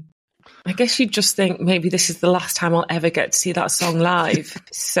 I guess you'd just think maybe this is the last time I'll ever get to see that song live.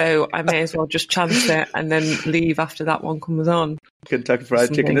 So I may as well just chance it and then leave after that one comes on. Kentucky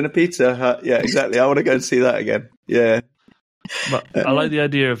Fried Chicken and a Pizza Hut. Yeah, exactly. I want to go and see that again. Yeah. But I like the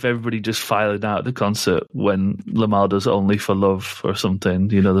idea of everybody just filing out at the concert when Lamar does Only for Love or something,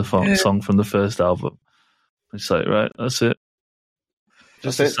 the song from the first album. It's like, right, that's it.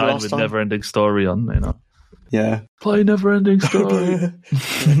 Just a sign with Never Ending Story on, Yeah. Play Never Ending Story.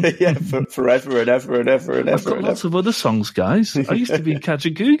 Yeah, forever and ever and ever and I've ever. got lots of other songs, guys. I used to be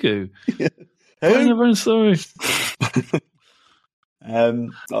Kajagoogoo. Yeah. Play Never Ending Story.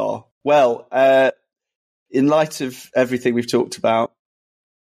 In light of everything we've talked about,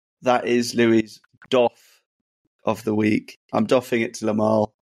 that is Louis' doff of the week. I'm doffing it to Lamar.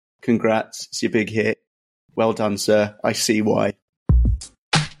 Congrats. It's your big hit. Well done, sir. I see why.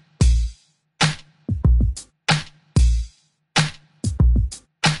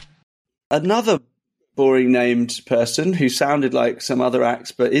 Another boring named person who sounded like some other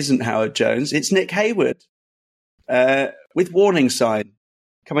acts but isn't Howard Jones, it's Nick Hayward with Warning Sign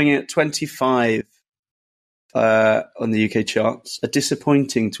coming in at 25 on the UK charts. A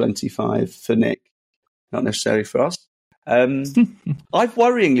disappointing 25 for Nick, not necessarily for us. I've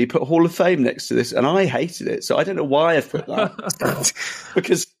worryingly put Hall of Fame next to this and I hated it, so I don't know why I've put that.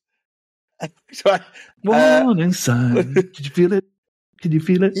 Because Warning Sign. Did you feel it? Can you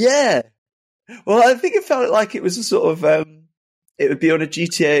feel it? Yeah. Well, I think it felt like it was a sort of, it would be on a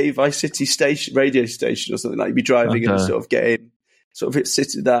GTA Vice City radio station or something, like you'd be driving and sort of getting, sort of it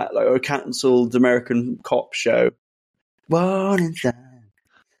sitting that, like a cancelled American cop show. Warning sign.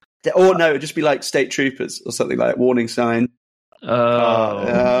 Or no, it'd just be like State Troopers or something like Warning Sign.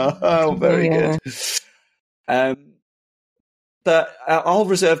 Very good. But I'll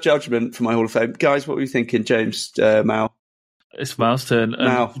reserve judgment for my Hall of Fame. Guys, what were you thinking, James, Mal? It's Mal's turn.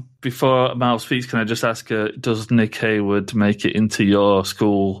 And before Mal speaks, can I just ask, does Nick Hayward make it into your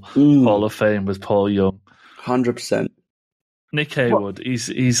school Hall of Fame with Paul Young? 100%. Nick Hayward,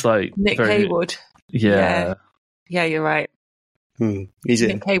 he's like... Nick Hayward. Yeah. Yeah, you're right. He's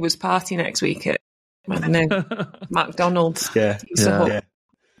Nick Hayward's party next week at, I don't know, McDonald's. Yeah.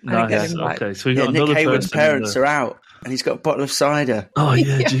 Nice. Okay, so we got Nick another Hayward's person parents are out. And he's got a bottle of cider. Oh,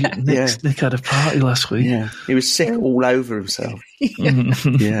 yeah. Nick had a party last week. Yeah. He was sick all over himself.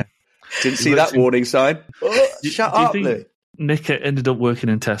 Yeah. Didn't see that warning sign. Shut up, Lou. Nick ended up working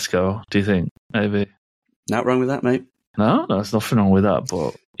in Tesco, do you think? Maybe. Not wrong with that, mate. No, there's nothing wrong with that.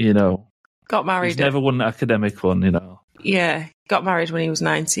 But, got married. He's never won an academic one, Yeah. Got married when he was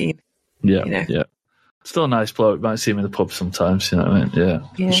 19. Yeah. Yeah. Still a nice bloke. Might see him in the pub sometimes, you know what I mean?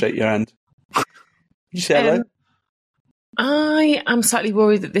 Yeah. Shake your hand. You say hello? I am slightly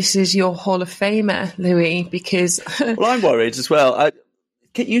worried that this is your Hall of Famer, Louis, because... Well, I'm worried as well.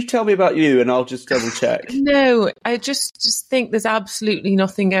 Can you tell me about you and I'll just double check? No, I just think there's absolutely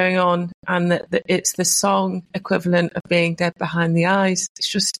nothing going on and that it's the song equivalent of being dead behind the eyes. It's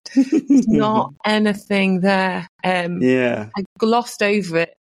just not anything there. I glossed over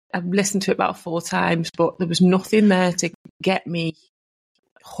it. I've listened to it about 4 times, but there was nothing there to get me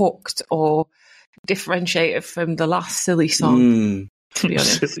hooked or differentiated from the last silly song, to be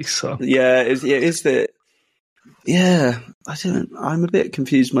honest. Silly song. Yeah, it is the... Yeah, I'm a bit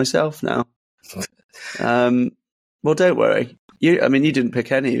confused myself now. Well, don't worry. You didn't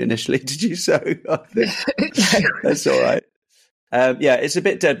pick any initially, did you? So I think that's all right. It's a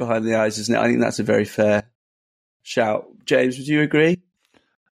bit dead behind the eyes, isn't it? I think that's a very fair shout. James, would you agree?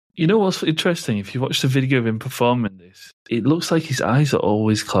 You know what's interesting? If you watch the video of him performing this, it looks like his eyes are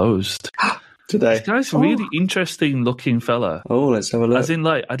always closed. Today. This guy's a really interesting looking fella. Oh, let's have a look. As in,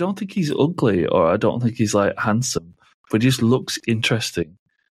 I don't think he's ugly or I don't think he's, handsome, but he just looks interesting.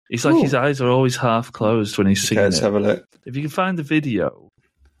 It's like his eyes are always half closed when he's singing. Let's have a look. If you can find the video,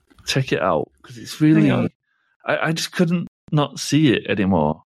 check it out, because it's really... I just couldn't not see it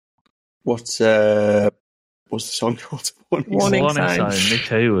anymore. What's the song called? Warning Sign. Nick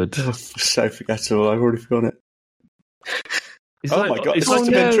Hayward. So forgettable. I've already forgotten it. My God, it's like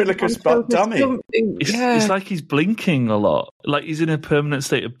a ventriloquist dummy. It's like he's blinking a lot. Like he's in a permanent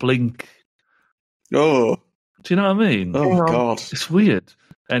state of blink. Oh. Do you know what I mean? Oh, God. It's weird.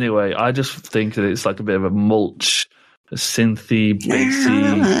 Anyway, I just think that it's like a bit of a mulch, a synthy,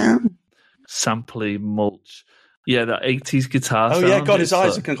 bassy, sampley mulch. Yeah, that 80s guitar sound. Oh, yeah, God, his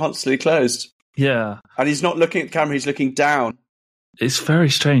eyes are constantly closed. Yeah. And he's not looking at the camera, he's looking down. It's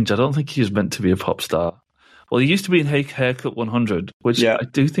very strange. I don't think he was meant to be a pop star. Well, he used to be in Haircut 100, which I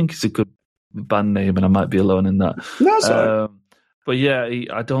do think is a good band name, and I might be alone in that. No, sorry. But yeah,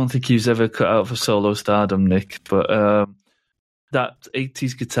 I don't think he was ever cut out for solo stardom, Nick. But that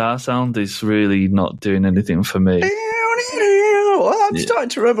 80s guitar sound is really not doing anything for me. Well, I'm starting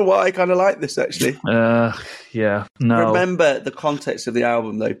to remember why I kind of like this, actually. Yeah, no. Remember the context of the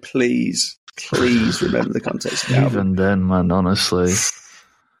album, though, please. Please remember the context of the album. Even then, man, honestly.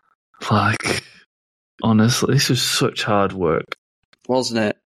 Honestly, this was such hard work. Wasn't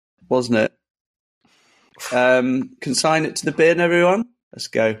it? Consign it to the bin, everyone. Let's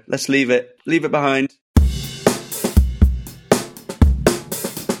go. Let's leave it. Leave it behind.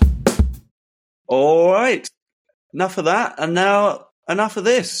 All right. Enough of that. And now enough of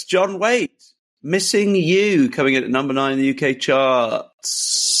this. John Waite, Missing You, coming in at number 9 in the UK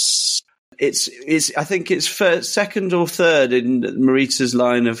charts. I think it's second or third in Marita's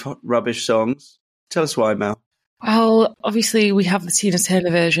line of rubbish songs. Tell us why, Mel. Well, obviously we have the Tina Turner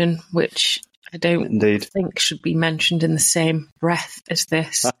version, which I don't think should be mentioned in the same breath as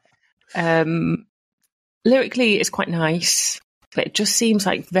this. Lyrically, it's quite nice, but it just seems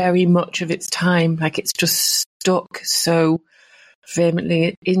like very much of its time. Like it's just stuck so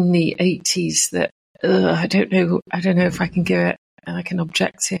vehemently in the 80s that I don't know if I can give it like an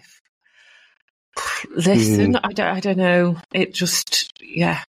objective listen. I don't know. It just,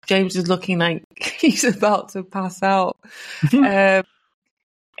 yeah. James is looking like he's about to pass out. And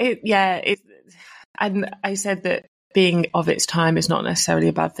I said that being of its time is not necessarily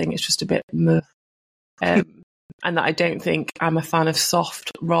a bad thing. It's just a bit meh. And that I don't think I'm a fan of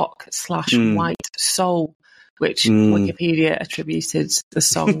soft rock / white soul, which Wikipedia attributed the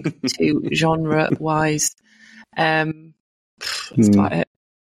song to genre-wise. That's about it.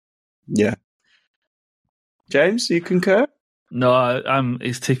 Yeah. James, you concur? No,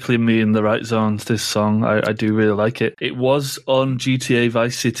 it's tickling me in the right zones, this song. I do really like it. It was on GTA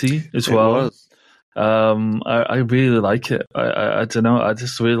Vice City as well. It was. I really like it. I don't know. I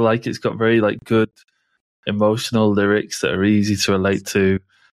just really like it. It's got very good emotional lyrics that are easy to relate to.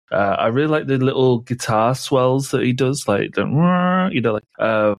 I really like the little guitar swells that he does, and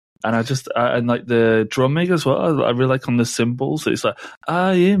like the drumming as well. I really like on the cymbals. It's like,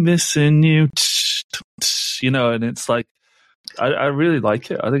 I am missing you, and it's like, I really like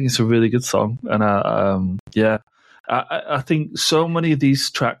it. I think it's a really good song, and I think so many of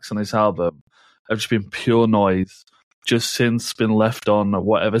these tracks on this album have just been pure noise, just since been left on or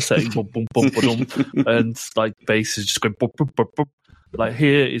whatever setting, boom, boom, boom, boom, and bass is just going boom, boom, boom, boom. Like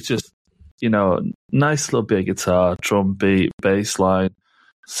here, it's just nice little bit of guitar, drum beat, bass line,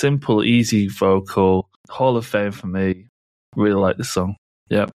 simple, easy vocal. Hall of Fame for me. Really like this song.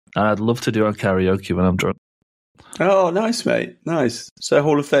 Yeah, and I'd love to do it on karaoke when I'm drunk. Oh, nice, mate. Nice. So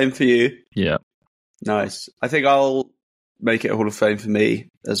Hall of Fame for you? Yeah. Nice. I think I'll make it a Hall of Fame for me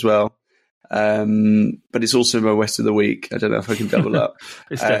as well. But it's also my West of the Week. I don't know if I can double up.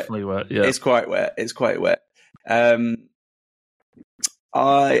 It's definitely wet, yeah. It's quite wet.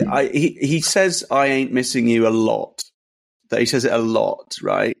 He says I ain't missing you a lot. That he says it a lot,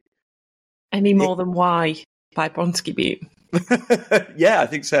 right? Any more than Why by Bronski Beat. Yeah, I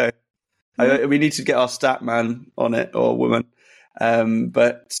think so. We need to get our stat man on it, or woman.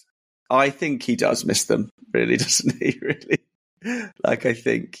 But I think he does miss them, really, doesn't he? Really? I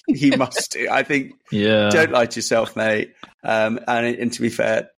think he must do. I think, don't lie to yourself, mate. And to be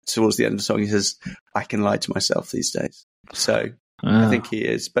fair, towards the end of the song, he says, I can lie to myself these days. So I think he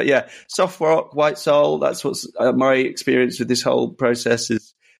is. But yeah, soft rock, white soul, that's what's my experience with this whole process,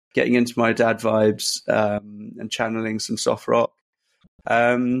 is getting into my dad vibes and channeling some soft rock.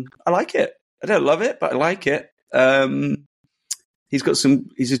 I like it. I don't love it, but I like it. He's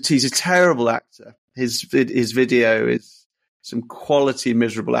a terrible actor. His video is some quality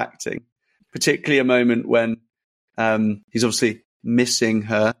miserable acting, particularly a moment when he's obviously missing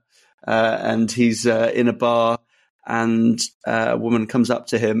her and he's in a bar and a woman comes up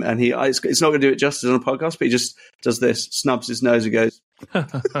to him and it's not going to do it justice on a podcast, but he just does this, snubs his nose and goes,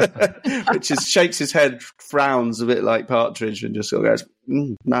 shakes his head, frowns a bit like Partridge and just sort of goes,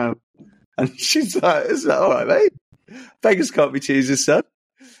 no. And she's like, is that all right, mate? Beggars can't be choosers, son.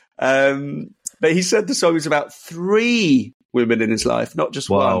 But he said the song is about 3 women in his life, not just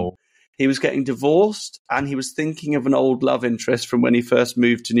one. He was getting divorced and he was thinking of an old love interest from when he first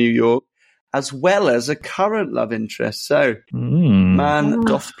moved to New York, as well as a current love interest. So, man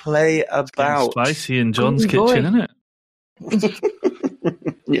doth play about. Spicy in John's kitchen, isn't it?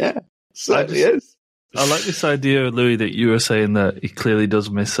 Yeah, certainly is. I like this idea, Louis, that you were saying that he clearly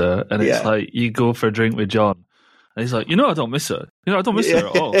does miss her. And it's like, you go for a drink with John. And he's like, I don't miss her. I don't miss her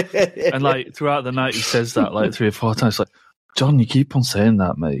at all. And throughout the night, he says that 3 or 4 times. Like, John, you keep on saying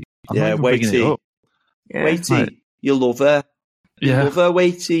that, mate. I'm not even bringing it up. Waity, you love her. You love her,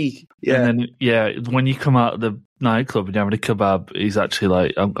 Waity. Yeah. And then, when you come out of the nightclub and you're having a kebab, he's actually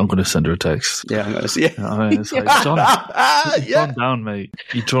like, I'm going to send her a text. Yeah, I'm going to see. Yeah. You know what I mean? It's like, John, calm down, mate.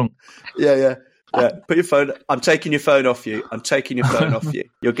 You're drunk. Yeah. Put your phone. I'm taking your phone off you. I'm taking your phone off you.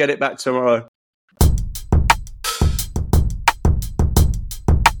 You'll get it back tomorrow.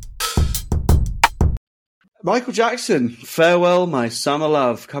 Michael Jackson, Farewell, My Summer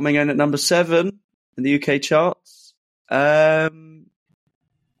Love, coming in at number 7 in the UK charts.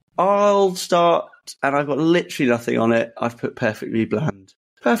 I'll start, and I've got literally nothing on it. I've put Perfectly Bland.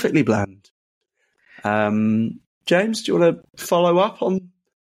 Perfectly Bland. James, do you want to follow up on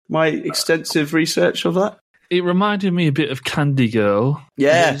my extensive research of that? It reminded me a bit of Candy Girl.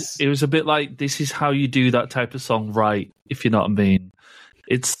 Yes. It was a bit like, this is how you do that type of song right, if you know what I mean.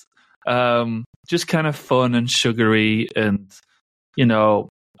 It's just kind of fun and sugary, and, you know,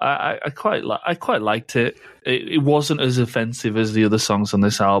 I quite liked it. It wasn't as offensive as the other songs on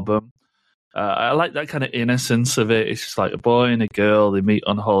this album. I like that kind of innocence of it. It's just like a boy and a girl, they meet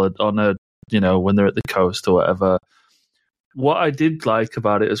on a, you know, when they're at the coast or whatever. What I did like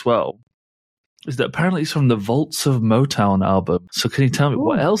about it as well is that apparently it's from the Vaults of Motown album. So can you tell me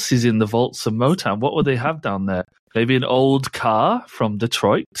what else is in the Vaults of Motown? What would they have down there? Maybe an old car from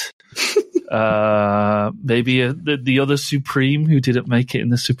Detroit. Maybe the other Supreme who didn't make it in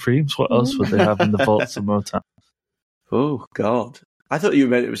the Supremes. What else would they have in the Vaults of Motown? Oh, God. I thought you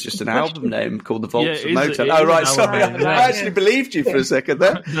meant it was just an album name called The Vaults of Motown. Oh, right, sorry. I actually believed you for a second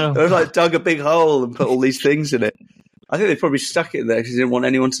there. No. I was like, dug a big hole and put all these things in it. I think they probably stuck it in there because they didn't want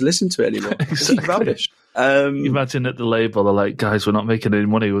anyone to listen to it anymore. Exactly. It's rubbish. Imagine at the label, they're like, guys, we're not making any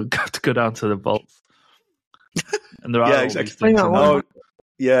money. We'll have to go down to the vaults. And there are all exactly. these things in there. Oh,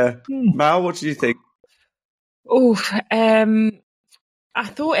 yeah. Mal, what did you think? I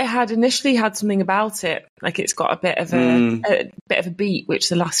thought it had initially had something about it, like it's got a bit of a beat, which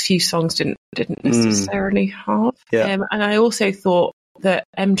the last few songs didn't necessarily have. Yeah. And I also thought that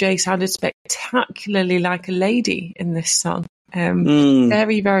MJ sounded spectacularly like a lady in this song.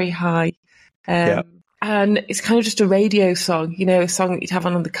 Very, very high. And it's kind of just a radio song, you know, a song that you'd have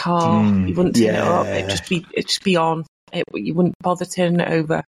on the car. You wouldn't turn it up; it'd just be on. You wouldn't bother turning it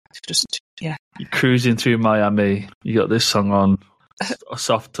over. You're cruising through Miami. You got this song on, a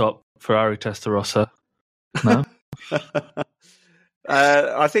soft top Ferrari Testarossa. No,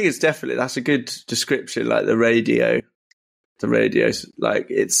 I think it's definitely, that's a good description. Like the radio's like,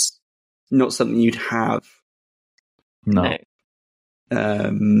 it's not something you'd have. No.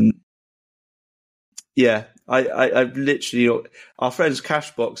 Yeah, I've literally, our friends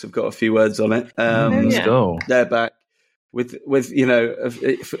Cashbox have got a few words on it. Let's go. They're back with you know,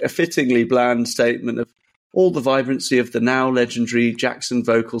 a fittingly bland statement of all the vibrancy of the now legendary Jackson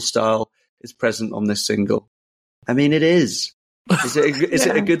vocal style is present on this single. I mean, it is. Is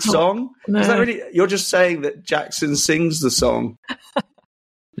it a good song? No. Is that really? You're just saying that Jackson sings the song.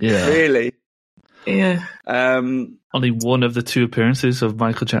 Yeah. Really? Yeah. Only one of the 2 appearances of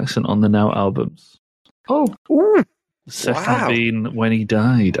Michael Jackson on the Now albums. Oh. Ooh. The second being when he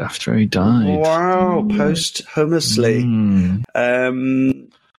died, after he died. Wow, Post-Hummusly.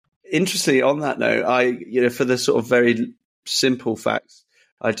 Interestingly, on that note, for the sort of very simple facts,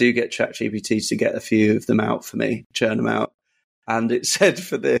 I do get ChatGPT to get a few of them out for me, churn them out. And it said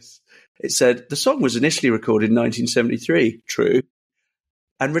for this, the song was initially recorded in 1973, true,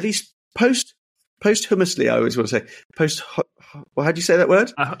 and released posthumously, I always want to say. Well, how do you say that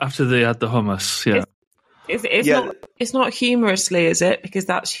word? After they had the hummus, yeah. It's not humorously, is it? Because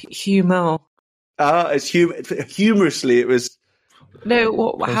that's humor. It's humorously. It was.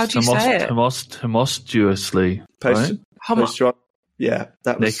 No, how do you say it? Tempestuously. Yeah,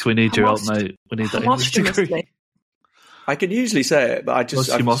 that was. Nick, we need your help, mate. We need that English degree. I can usually say it, but I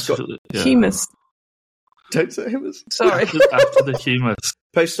just. Humus. Don't say humus. Sorry. After the humus.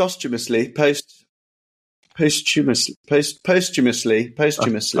 Posthumously.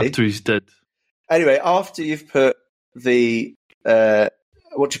 After he's dead. Anyway, after you've put the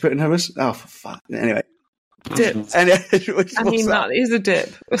what you put in hummus? Oh, for fuck! Anyway, dip. That is a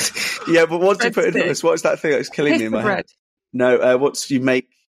dip. Yeah, but what do you put in hummus? What's that thing that's killing me in my head? No, what do you make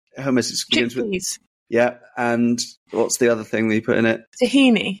hummus? It's chickpeas. Yeah, and what's the other thing that you put in it?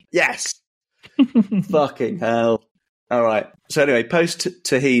 Tahini. Yes. Fucking hell! All right. So anyway, post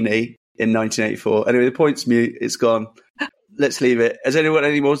tahini in 1984. Anyway, the point's mute. It's gone. Let's leave it. Has anyone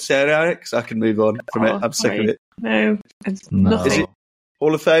any more to say about it? Because I can move on from it. I'm sick of it. No, nothing. Is it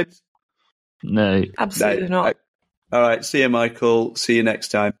Hall of Fame? No. Absolutely not. All right. See you, Michael. See you next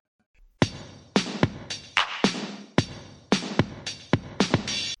time.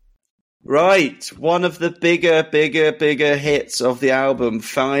 Right. One of the bigger hits of the album.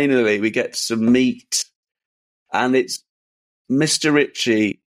 Finally, we get some meat. and it's Mr.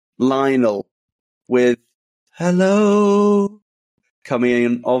 Ritchie, Lionel, with Hello, coming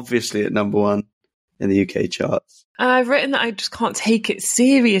in obviously at number 1 in the UK charts. I've written that I just can't take it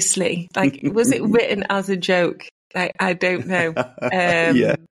seriously. Like, was it written as a joke? I don't know.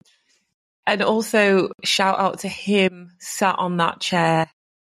 Yeah. And also, shout out to him sat on that chair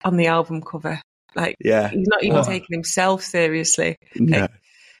on the album cover. Like, he's not even taking himself seriously. No.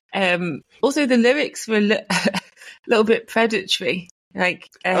 Also, the lyrics were a little bit predatory. Like,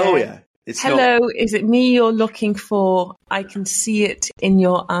 It's hello, is it me you're looking for? I can see it in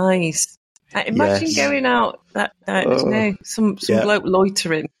your eyes. Imagine going out some bloke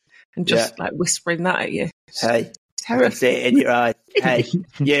loitering and just like whispering that at you. Hey, I can see it in your eyes. Hey,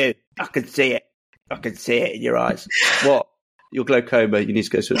 you, I can see it. I can see it in your eyes. What? Your glaucoma, you need to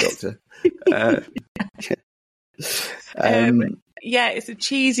go to a doctor. It's a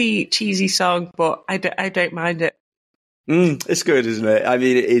cheesy song, but I don't mind it. It's good, isn't it? I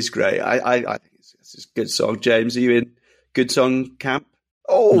mean, it is great. I think it's a good song. James, are you in good song camp?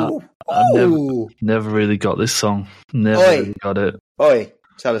 I've never really got this song. Really got it. Oi,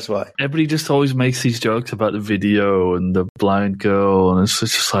 tell us why. Everybody just always makes these jokes about the video and the blind girl, and it's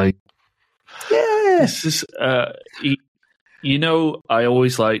just like, it's just, I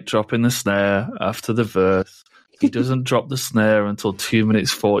always like dropping the snare after the verse. He doesn't drop the snare until 2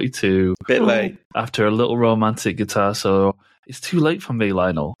 minutes 42. Bit late. After a little romantic guitar solo. It's too late for me,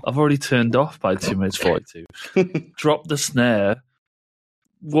 Lionel. I've already turned off by 2 minutes 42. Drop the snare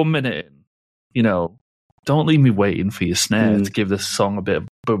 1 minute in. Don't leave me waiting for your snare to give this song a bit of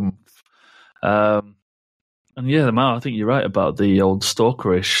boom. And I think you're right about the old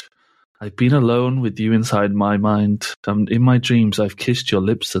stalkerish. I've been alone with you inside my mind. In my dreams, I've kissed your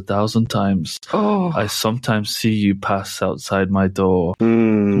lips 1,000 times. I sometimes see you pass outside my door.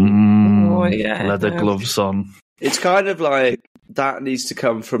 Leather gloves on. It's kind of like that needs to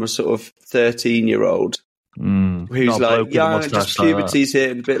come from a sort of 13-year-old who's like young and just puberty's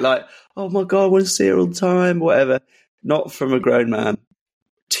hit and a bit like, oh my God, I want to see her all the time, whatever. Not from a grown man.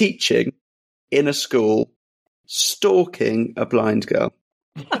 Teaching in a school, stalking a blind girl.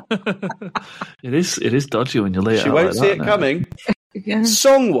 It is dodgy when you lay it out. She won't see it coming.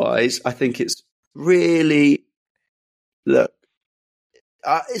 Song wise, I think it's really we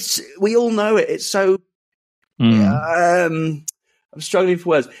all know it. It's so I'm struggling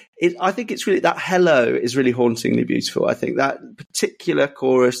for words. I think it's really that hello is really hauntingly beautiful. I think that particular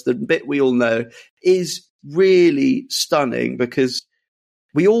chorus, the bit we all know, is really stunning because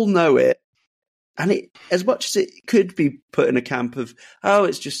we all know it. And it, as much as it could be put in a camp of,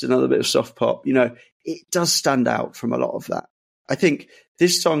 it's just another bit of soft pop, it does stand out from a lot of that. I think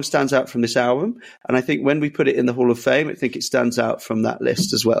this song stands out from this album. And I think when we put it in the Hall of Fame, I think it stands out from that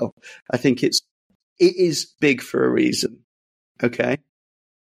list as well. I think it is big for a reason. Okay.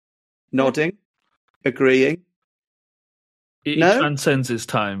 Nodding, agreeing. It transcends its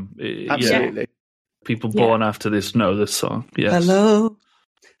time. Absolutely. People born after this know this song. Yes. Hello.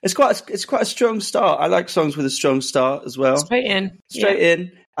 It's quite a strong start. I like songs with a strong start as well. Straight in.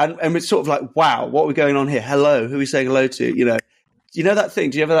 And it's sort of like, wow, what are we going on here? Hello, who are we saying hello to? You know that thing?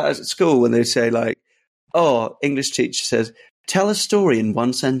 Do you ever that at school when they say like, English teacher says, tell a story in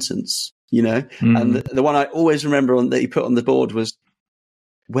one sentence, And the one I always remember that he put on the board was,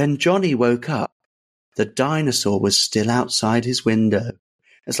 when Johnny woke up, the dinosaur was still outside his window.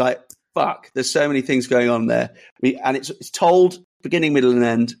 It's like, fuck, there's so many things going on there. And it's told beginning, middle, and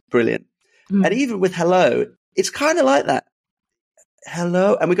end. Brilliant. And even with hello, it's kind of like that.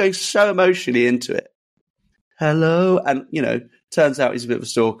 Hello. And we're going so emotionally into it. Hello. And, turns out he's a bit of a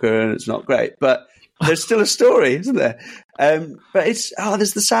stalker and it's not great. But there's still a story, isn't there? But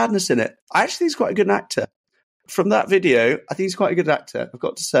there's the sadness in it. I actually think he's quite a good actor. From that video, I think he's quite a good actor, I've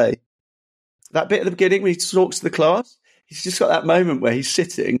got to say. That bit at the beginning when he talks to the class, he's just got that moment where he's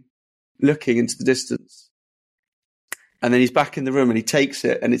sitting, looking into the distance. And then he's back in the room and he takes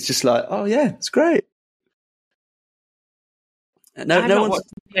it and it's just like, oh yeah, it's great. I've not watched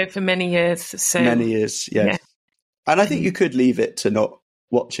the video for many years. So. Many years, yes. Yeah. And I think you could leave it to not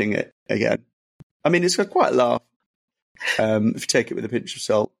watching it again. I mean, it's got quite a laugh if you take it with a pinch of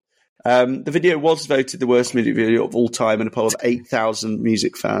salt. The video was voted the worst music video of all time in a poll of 8,000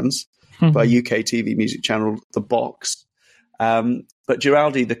 music fans by UK TV music channel The Box. But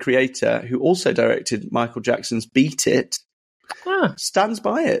Giraldi, the creator, who also directed Michael Jackson's Beat It, stands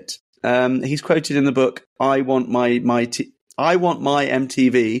by it. He's quoted in the book, I Want My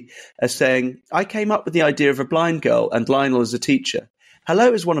MTV, as saying, I came up with the idea of a blind girl and Lionel as a teacher.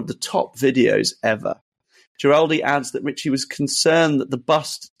 Hello is one of the top videos ever. Giraldi adds that Ritchie was concerned that the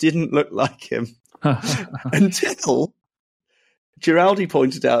bust didn't look like him. until Giraldi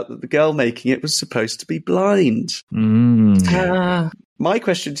pointed out that the girl making it was supposed to be blind. My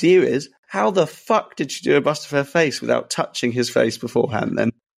question to you is, how the fuck did she do a bust of her face without touching his face beforehand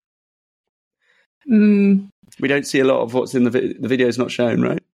then? We don't see a lot of what's in the video is not shown,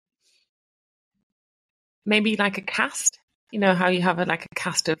 right? Maybe like a cast. You know how you have a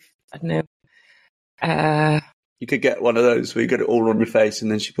cast of, I don't know. You could get one of those where you get it all on your face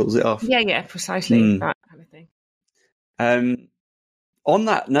and then she pulls it off. Yeah, precisely. That kind of thing. On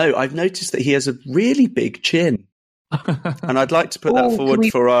that note, I've noticed that he has a really big chin. And I'd like to put that forward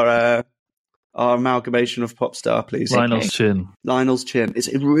for our amalgamation of pop star, please. Lionel's chin. Lionel's chin. It's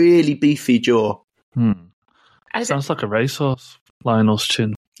a really beefy jaw. Sounds like a racehorse. Lionel's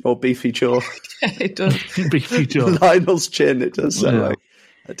chin. Or beefy jaw. It does. Beefy jaw. Lionel's chin, it does sound like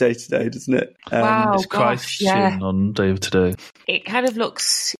a day to day, doesn't it? Wow, it's Christ's chin on Day of Today. It kind of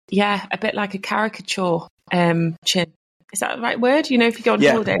looks, a bit like a caricature chin. Is that the right word? You know, if you go on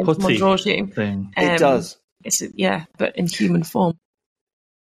holiday and someone draws you. It does. It's but in human form.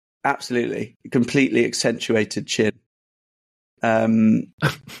 Absolutely. Completely accentuated chin. That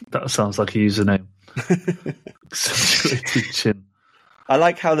sounds like a username. Accentuated chin. I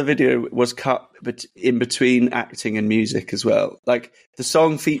like how the video was cut in between acting and music as well. Like the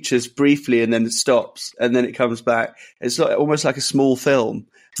song features briefly and then it stops and then it comes back. It's almost like a small film.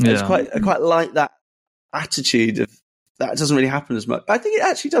 It's I quite like that attitude of that. Doesn't really happen as much. I think it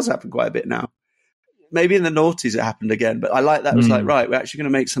actually does happen quite a bit now. Maybe in the noughties it happened again, but I like that. It was like, right, we're actually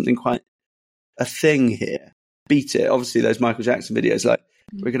going to make something quite a thing here. Beat it. Obviously, those Michael Jackson videos, like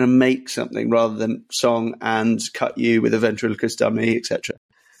we're going to make something rather than song and cut you with a ventriloquist dummy, etc.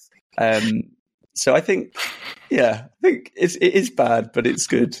 So I think it is bad, but it's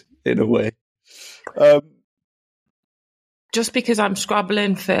good in a way. Just because I'm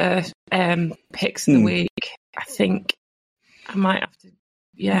scrabbling for picks of the week, I think I might have to.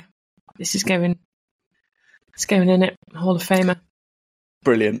 Yeah, this is going. It's going in it. Hall of Famer.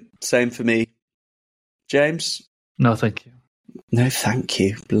 Brilliant. Same for me. James? No, thank you. No, thank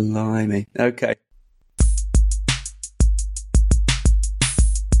you. Blimey. Okay.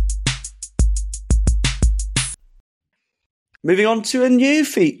 Moving on to a new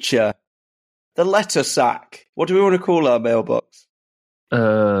feature. The letter sack. What do we want to call our mailbox?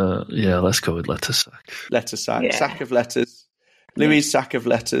 Let's go with letter sack. Letter sack. Yeah. Sack of letters. Louis' sack of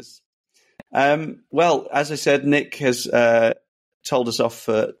letters. Well, as I said, Nick has told us off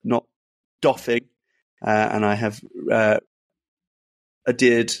for not doffing, and I have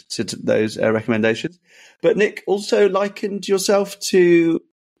adhered to those recommendations. But Nick also likened yourself to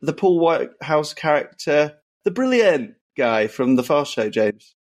the Paul Whitehouse character, the brilliant guy from The Fast Show,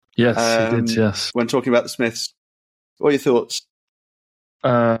 James. Yes, he did, yes. When talking about the Smiths. What are your thoughts?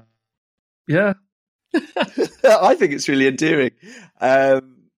 Yeah. I think it's really endearing.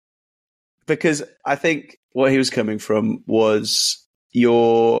 Because I think what he was coming from was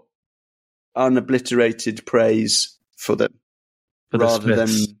your unobliterated praise for them, rather than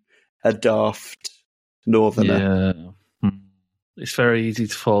a daft northerner. Yeah. It's very easy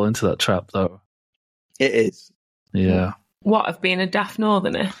to fall into that trap, though. It is. Yeah. What, of being a daft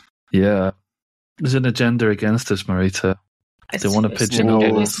northerner? Yeah. There's an agenda against us, Marita. They want to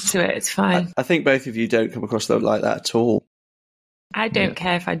pigeonhole us. Listen to it, it's fine. I think both of you don't come across like that at all. I don't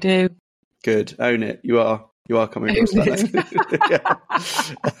care if I do. Good. Own it. You are coming across that.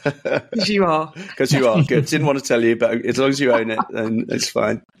 Because you are. Because you are. Good. Didn't want to tell you, but as long as you own it, then it's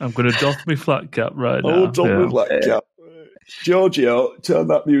fine. I'm going to doff my flat cap right now. Oh, doff my flat cap. Giorgio, turn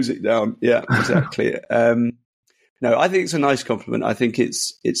that music down. Yeah, exactly. No, I think it's a nice compliment. I think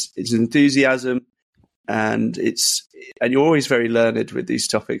it's enthusiasm, and you're always very learned with these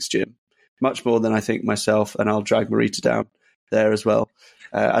topics, Jim. Much more than I think myself, and I'll drag Marita down there as well.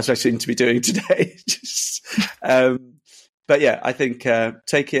 As I seem to be doing today. But yeah, I think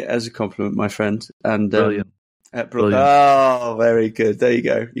take it as a compliment, my friend. And brilliant. Brilliant. Oh, very good. There you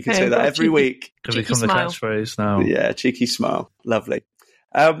go. You can say that every week. Could become the catchphrase now. Yeah, cheeky smile. Lovely.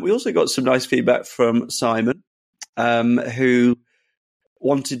 We also got some nice feedback from Simon, who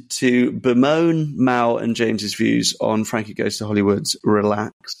wanted to bemoan Mal and James's views on Frankie Goes to Hollywood's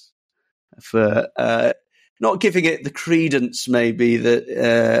Relax for not giving it the credence maybe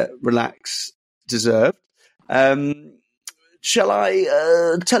that Relax deserved. Shall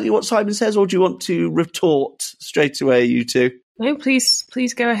I tell you what Simon says, or do you want to retort straight away, you two? No, please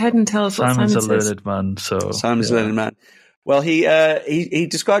go ahead and tell us what Simon says. Simon's a learned man, so... Simon's a learned man. Well, he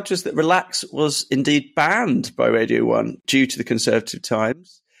described to us that Relax was indeed banned by Radio 1 due to the Conservative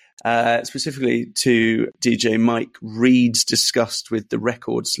Times, specifically to DJ Mike Reed's disgust with the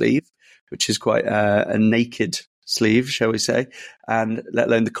record sleeve, which is quite a naked sleeve, shall we say, and let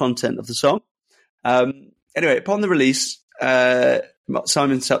alone the content of the song. Anyway, upon the release,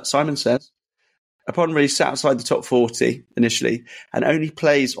 Simon says, upon release, sat outside the top 40 initially, and only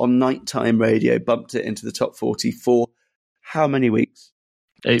plays on nighttime radio bumped it into the top 40 for how many weeks?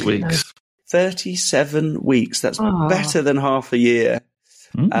 8 weeks. 37 weeks. That's better than half a year.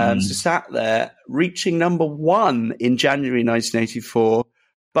 So sat there, reaching number 1 in January 1984,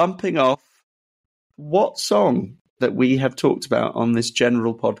 bumping off what song that we have talked about on this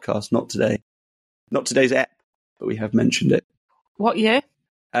general podcast? Not today. Not today's ep, but we have mentioned it. What year?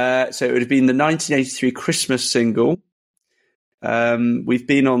 So it would have been the 1983 Christmas single. We've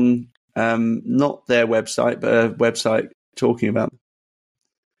been on not their website, but a website talking about it.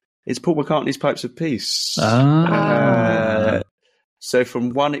 It's Paul McCartney's Pipes of Peace. So from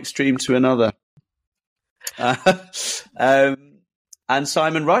one extreme to another. And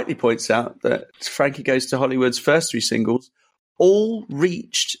Simon rightly points out that Frankie Goes to Hollywood's first 3 singles all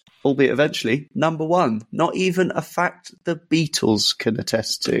reached, albeit eventually, number 1. Not even a fact the Beatles can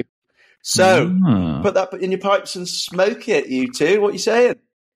attest to. So put that in your pipes and smoke it, you two. What are you saying?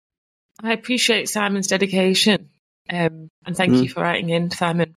 I appreciate Simon's dedication. And thank you for writing in,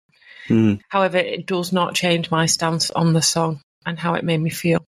 Simon. However, it does not change my stance on the song and how it made me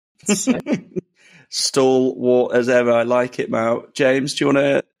feel. So. Stalwart as ever. I like it, Mal. James, do you want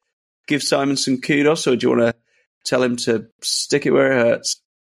to give Simon some kudos, or do you want to tell him to stick it where it hurts?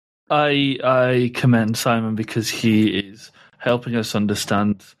 I commend Simon because he is helping us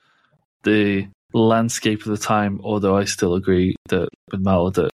understand the landscape of the time, although I still agree that with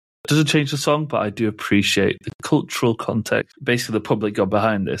Mal that it doesn't change the song, but I do appreciate the cultural context. Basically, the public got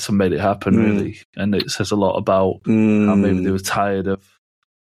behind this and made it happen, really. And it says a lot about how maybe they were tired of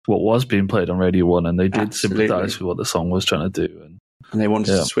what was being played on Radio 1, and they did sympathise with what the song was trying to do. And they wanted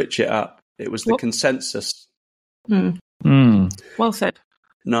to switch it up. It was the consensus. Well said.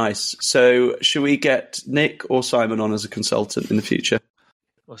 Nice. So should we get Nick or Simon on as a consultant in the future?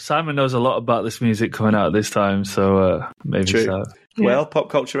 Well, Simon knows a lot about this music coming out at this time, so maybe True. so. Yeah. Well, pop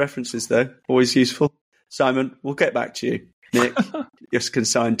culture references, though, always useful. Simon, we'll get back to you. Nick, just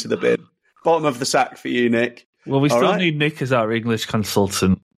consigned to the bin. Bottom of the sack for you, Nick. Well, we still need Nick as our English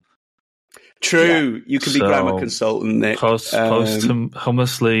consultant. True. Yeah. You can be grammar consultant, Nick.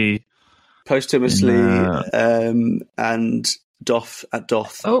 Post-Hummusly. And doth at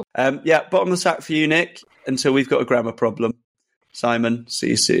doth. Oh. Bottom of the sack for you, Nick, until we've got a grammar problem. Simon, see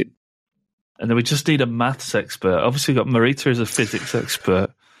you soon. And then we just need a maths expert. Obviously, we've got Marita as a physics expert.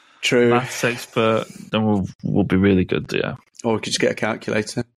 True. Maths expert, then we'll be really good, yeah. Or we could just get a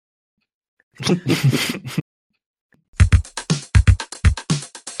calculator.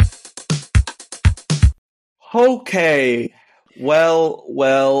 Okay. Well.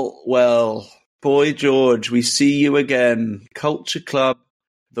 Boy George, we see you again. Culture Club,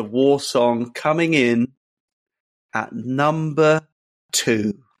 the war song, coming in at number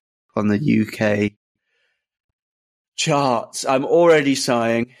 2 on the UK charts. I'm already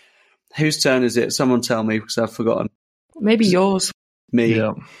sighing. Whose turn is it? Someone tell me, because I've forgotten. Maybe yours. Me?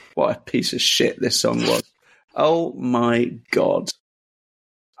 Yeah. What a piece of shit this song was. Oh my God.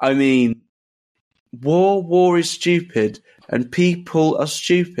 I mean, war is stupid and people are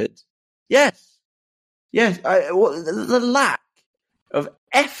stupid. Yes. The lack of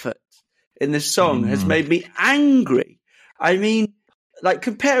effort in this song has made me angry. I mean, like,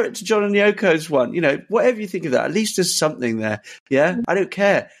 compare it to John and Yoko's one. You know, whatever you think of that, at least there's something there. Yeah, I don't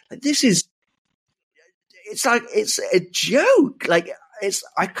care. Like, it's a joke. Like,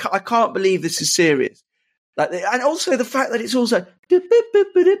 I can't believe this is serious. Like, and also the fact that it's also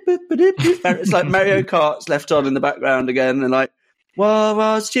it's like Mario Kart's left on in the background again, and like,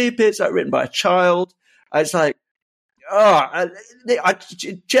 well, stupid. It's like written by a child. It's like, I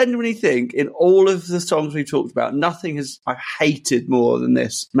genuinely think in all of the songs we've talked about, nothing I've hated more than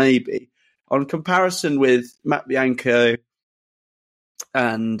this, maybe. On comparison with Matt Bianco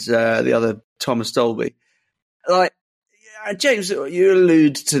and the other Thomas Dolby. Like, James, you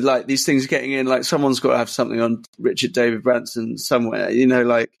allude to like these things getting in, like someone's got to have something on Richard David Branson somewhere, you know,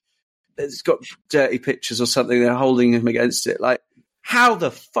 like it's got dirty pictures or something, they're holding him against it. Like, how the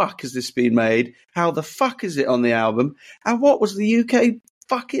fuck has this been made? How the fuck is it on the album? And what was the UK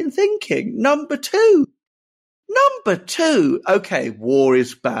fucking thinking? Number 2. Okay, war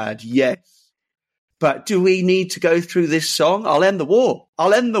is bad, yes. But do we need to go through this song? I'll end the war.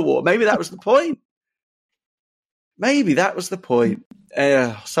 Maybe that was the point.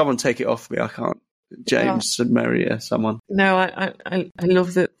 Someone take it off me. I can't. James and Maria, someone. No, I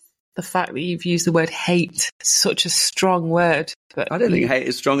love that the fact that you've used the word hate, such a strong word. But I don't think hate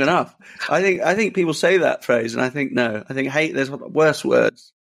is strong enough. I think people say that phrase, and I think no. I think hate. There's worse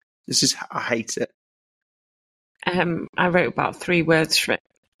words. This is I hate it. I wrote about 3 words for it.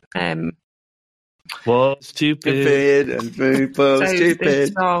 What stupid and people stupid.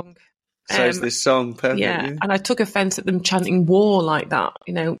 This song. So's this song, perfect. Yeah, and I took offence at them chanting war like that.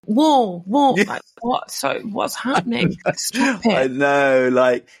 War. Yeah. Like, what? So what's happening? Stop it. I know.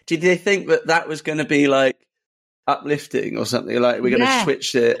 Like, did they think that was going to be like uplifting or something? Like, we're going to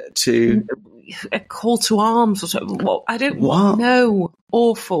switch it to a call to arms or something? Well, I don't know.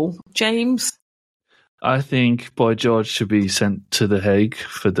 Awful, James. I think Boy George should be sent to The Hague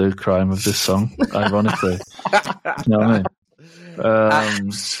for the crime of this song, ironically. You know what I mean?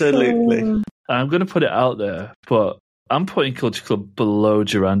 Absolutely. I'm going to put it out there, but I'm putting Culture Club below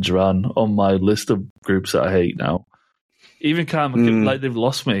Duran Duran on my list of groups that I hate now. Even Karma, like they've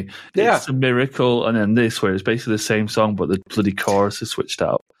lost me. Yeah. It's a miracle, and then this, where it's basically the same song, but the bloody chorus is switched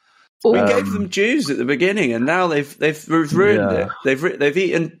out. We gave them Jews at the beginning, and now they've ruined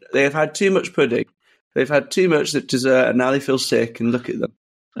it. They've had too much pudding. They've had too much dessert, and now they feel sick. And look at them.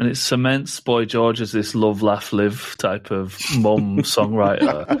 And it cements Boy George as this love, laugh, live type of mum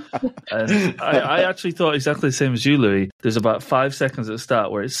songwriter. And I actually thought exactly the same as you, Louis. There's about 5 seconds at the start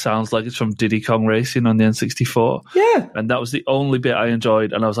where it sounds like it's from Diddy Kong Racing on the N64. Yeah. And that was the only bit I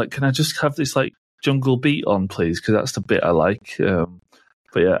enjoyed. And I was like, can I just have this like jungle beat on, please? Because that's the bit I like. But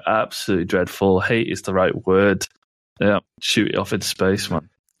yeah, absolutely dreadful. Hate is the right word. Yeah, shoot it off into space, man.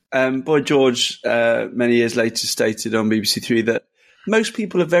 Boy George, many years later, stated on BBC Three that most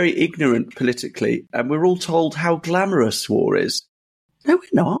people are very ignorant politically, and we're all told how glamorous war is. No, we're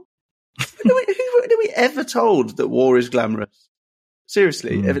not. When are we ever told that war is glamorous?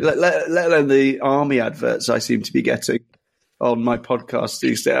 Seriously, let alone the army adverts I seem to be getting on my podcast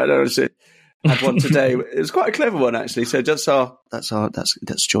these days. I don't know. I had one today. It was quite a clever one, actually. So let's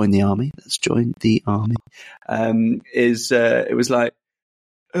join the army. Let's join the army. It was like,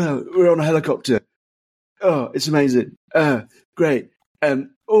 oh, we're on a helicopter. Oh, it's amazing. Great.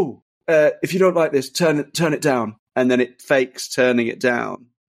 If you don't like this, turn it down. And then it fakes turning it down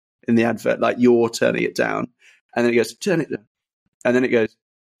in the advert, like you're turning it down. And then it goes, turn it down. And then it goes,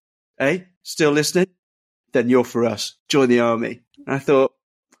 hey, still listening? Then you're for us. Join the army. And I thought,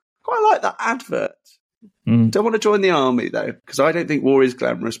 quite like that advert. Don't want to join the army, though, because I don't think war is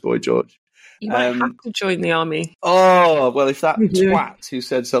glamorous, Boy George. You might have to join the army. Oh, well, if that twat who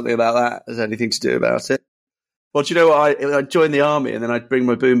said something about that has anything to do about it. Well, do you know what? I'd join the army and then I'd bring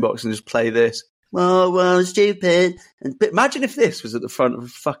my boombox and just play this. Well, stupid. But imagine if this was at the front of a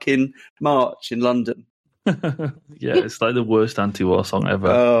fucking march in London. Yeah, it's like the worst anti-war song ever.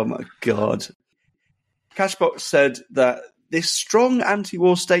 Oh, my God. Cashbox said that this strong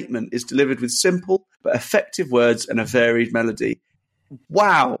anti-war statement is delivered with simple but effective words and a varied melody.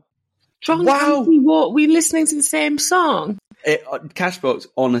 Wow. Strong anti-war? We listening to the same song? Cashbox,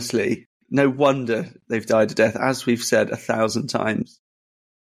 honestly, no wonder they've died a death, as we've said 1,000 times.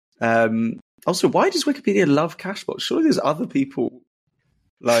 Also, why does Wikipedia love Cashbox? Surely there's other people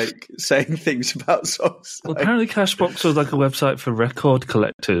like saying things about songs. Well, apparently Cashbox was like a website for record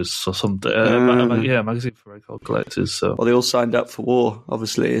collectors or something. A magazine for record collectors. So. Well, they all signed up for war,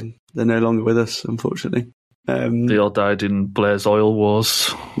 obviously, and they're no longer with us, unfortunately. They all died in Blair's oil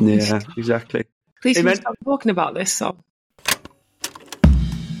wars. Yeah, exactly. Please stop talking about this song.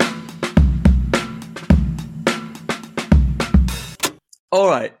 All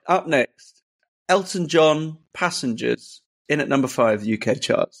right, up next, Elton John, Passengers, in at number 5 UK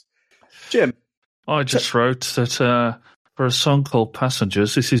charts. Jim? I just wrote that for a song called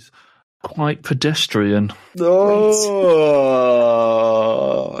Passengers, this is quite pedestrian. Oh,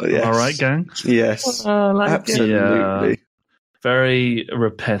 yes. All right, gang? Yes, absolutely. Yeah. Very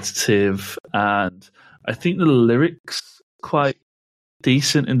repetitive, and I think the lyrics quite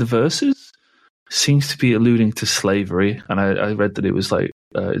decent in the verses. Seems to be alluding to slavery, and I read that it was like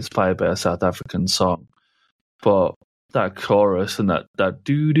inspired by a South African song. But that chorus and that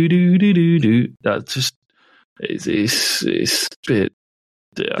do do do do do do, that just it's a bit.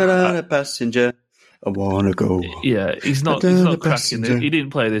 Passenger, I wanna go. Yeah, he's not cracking it. He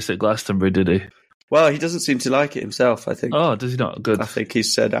didn't play this at Glastonbury, did he? Well, he doesn't seem to like it himself, I think. Oh, does he not? Good. I think he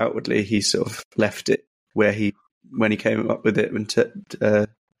said outwardly he sort of left it when he came up with it and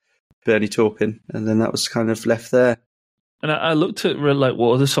Bernie Taupin, and then that was kind of left there. And I looked at like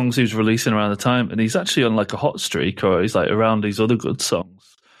what other songs he was releasing around the time, and he's actually on like a hot streak, or he's like around these other good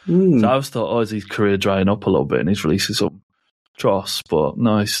songs. So I was thought, is his career drying up a little bit, and he's releasing some dross? But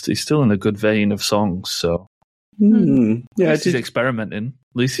no, he's still in a good vein of songs. So Yeah, he's experimenting.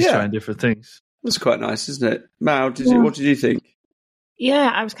 At least he's trying different things. That's quite nice, isn't it? Mal, what did you think?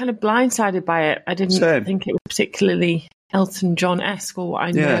 Yeah, I was kind of blindsided by it. I didn't think it was particularly Elton John-esque or what I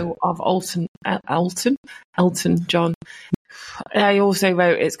know of Elton John. I also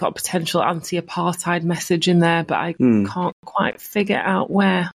wrote it's got a potential anti-apartheid message in there, but I can't quite figure out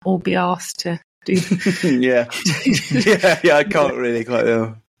where or be asked to do. yeah, I can't really quite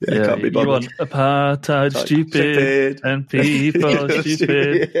know. Yeah, can't be bothered. You want apartheid stupid and people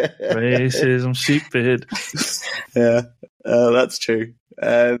stupid, racism stupid. Yeah, that's true.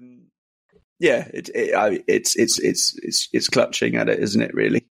 It's clutching at it, isn't it?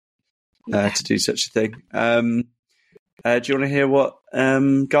 Really, to do such a thing. Do you want to hear what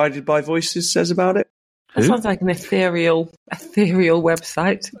Guided by Voices says about it? That sounds like an ethereal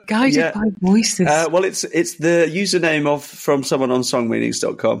website. Guided by Voices. Well, it's the username from someone on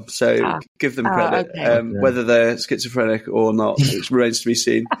songmeanings.com. So give them credit, whether they're schizophrenic or not, which remains to be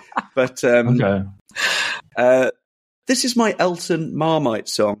seen. But this is my Elton Marmite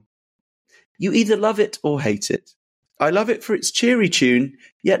song. You either love it or hate it. I love it for its cheery tune,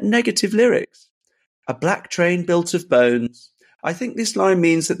 yet negative lyrics. A black train built of bones. I think this line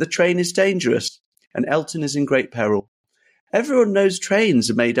means that the train is dangerous and Elton is in great peril. Everyone knows trains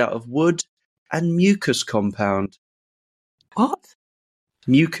are made out of wood and mucus compound. What?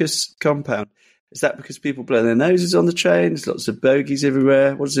 Mucus compound. Is that because people blow their noses on the train? There's lots of bogies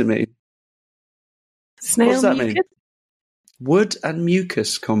everywhere. What does it mean? Snail what does that mucus? mean? Wood and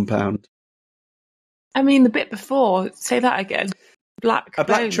mucus compound. I mean, the bit before, say that again. A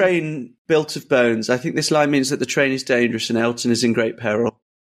black train built of bones. I think this line means that the train is dangerous and Elton is in great peril.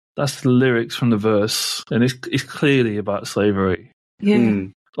 That's the lyrics from the verse, and it's clearly about slavery. Yeah.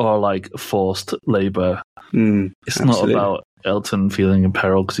 Or like forced labour. It's absolutely. not about Elton feeling in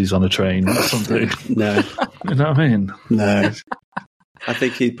peril because he's on a train or something. No. You know what I mean? No. I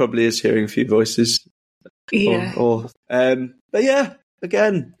think he probably is hearing a few voices. Yeah. But yeah,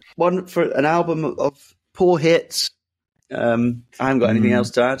 again, one for an album of poor hits. I haven't got anything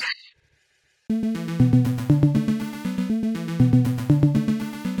else to add.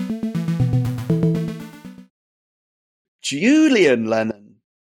 Julian Lennon,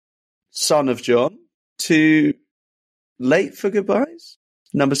 son of John, too late for goodbyes.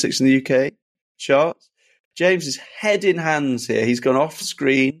 Number 6 in the UK charts. James is head in hands here. He's gone off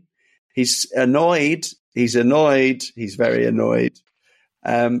screen. He's annoyed. He's very annoyed.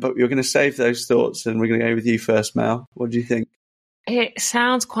 But we're going to save those thoughts and we're going to go with you first, Mal. What do you think? It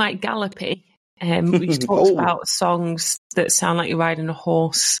sounds quite gallopy. We've talked about songs that sound like you're riding a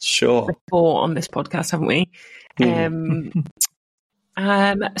horse before on this podcast, haven't we?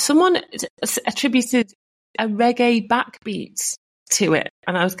 Someone attributed a reggae backbeat to it,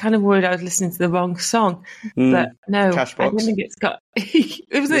 and I was kind of worried I was listening to the wrong song. But no, Cashbox. I don't think it's got...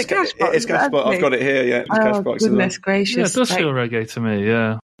 It was Cashbox. It's Cashbox. I've got it here, yeah. It's Cashbox. Goodness gracious. Yeah, it does feel reggae to me,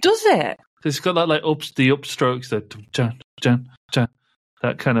 yeah. Does it? It's got that like the upstrokes,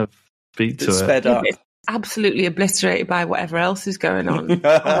 that kind of beat to it. Sped up. It's absolutely obliterated by whatever else is going on.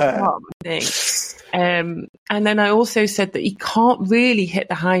 I think. And then I also said that he can't really hit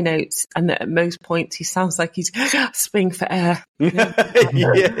the high notes, and that at most points he sounds like he's gasping for air.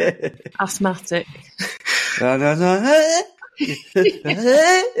 Asthmatic. And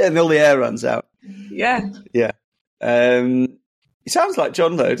all the air runs out. Yeah. Yeah. He sounds like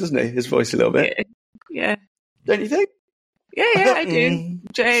John, though, doesn't he? His voice a little bit. Yeah. Don't you think? Yeah, I do.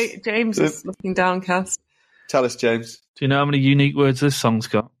 James is looking downcast. Tell us, James. Do you know how many unique words this song's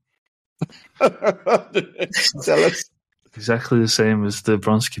got? Tell us. Exactly the same as the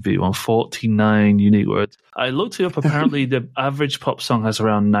Bronski beat one, 49 unique words. I looked it up. Apparently, the average pop song has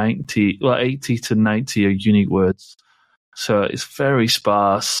around 80 to 90 unique words. So it's very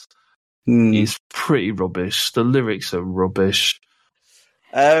sparse. It's pretty rubbish. The lyrics are rubbish.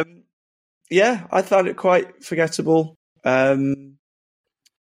 Yeah, I found it quite forgettable. A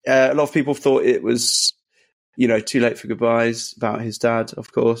lot of people thought it was, Too Late for Goodbyes, about his dad,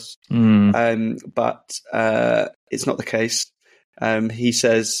 of course. But it's not the case. He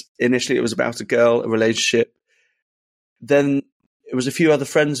says initially it was about a girl, a relationship. Then it was a few other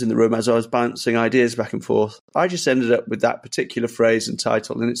friends in the room as I was bouncing ideas back and forth. I just ended up with that particular phrase and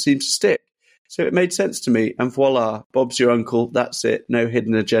title, and it seemed to stick. So it made sense to me. And voila, Bob's your uncle. That's it. No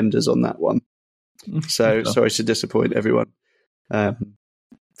hidden agendas on that one. So sorry to disappoint everyone.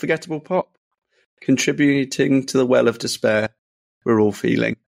 Forgettable pop, contributing to the well of despair we're all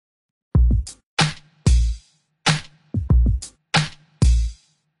feeling.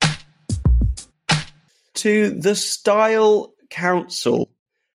 To the Style Council,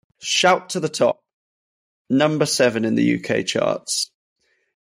 shout to the top. number 7 in the UK charts.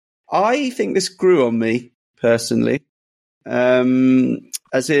 I think this grew on me personally,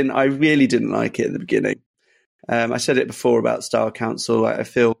 as in I really didn't like it at the beginning. I said it before about Style Council. I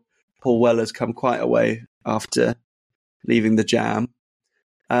feel Paul Weller's come quite a way after leaving the Jam.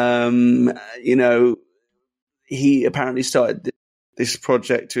 He apparently started this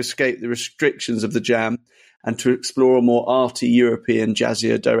project to escape the restrictions of the Jam and to explore a more arty European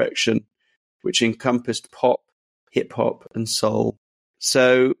jazzier direction, which encompassed pop, hip-hop and soul.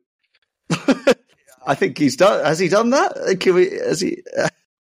 So I think he's done. Has he done that?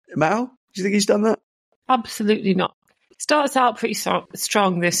 Mao, do you think he's done that? Absolutely not. It starts out pretty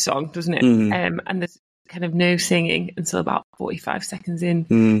strong, this song, doesn't it? And there's kind of no singing until about 45 seconds in.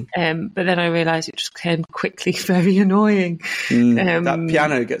 But then I realised it just came quickly very annoying. That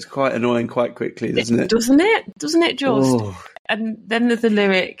piano gets quite annoying quite quickly, doesn't it? Doesn't it just? Oh. And then there's the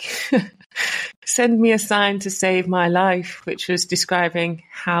lyric, "Send me a sign to save my life," which was describing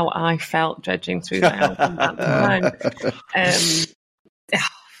how I felt dredging through my album at the time.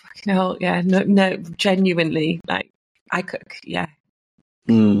 Fucking hell, yeah, no, genuinely, like, I could, yeah.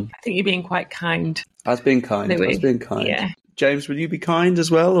 I think you're being quite kind. I was being kind. Yeah. James, will you be kind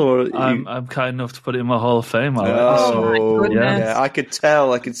as well, or I'm kind enough to put it in my Hall of Fame. My goodness. Yeah, I could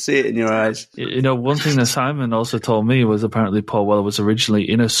tell. I could see it in your eyes. One thing that Simon also told me was apparently Paul Weller was originally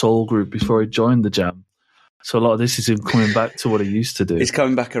in a soul group before he joined the Jam. So a lot of this is him coming back to what he used to do. He's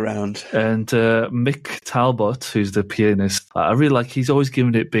coming back around. And Mick Talbot, who's the pianist, I really like. He's always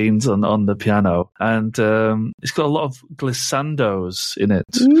giving it beans on the piano, and it's got a lot of glissandos in it.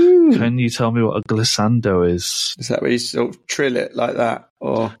 Can you tell me what a glissando is? Is that where you sort of trill it like that,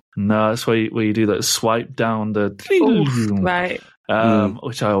 or no? That's where you do that swipe down the right.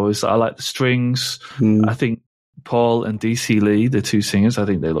 Which I like the strings. I think Paul and DC Lee, the two singers, I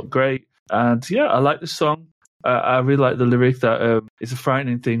think they look great. And yeah, I like the song. I really like the lyric that it's a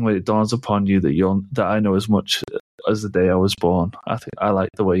frightening thing when it dawns upon you that I know as much as the day I was born. I think I like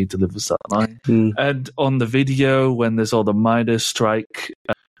the way he delivers that line. And on the video, when there's all the miners' strike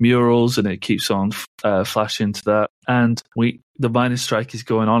murals, and it keeps on flashing to that. And the miners' strike is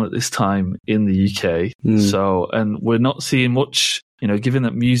going on at this time in the UK. So, and we're not seeing much. Given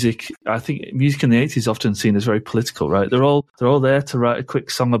that music, I think music in the 80s is often seen as very political, right? They're all there to write a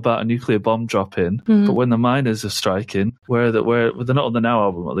quick song about a nuclear bomb drop in. But when the miners are striking, where they're not on the Now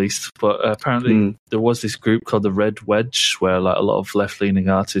album at least, but apparently there was this group called the Red Wedge, where like a lot of left-leaning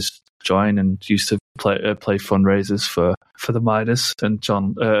artists join and used to play fundraisers for the miners, and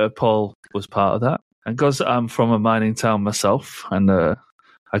Paul was part of that. And because I'm from a mining town myself, and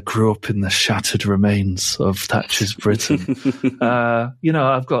I grew up in the shattered remains of Thatcher's Britain.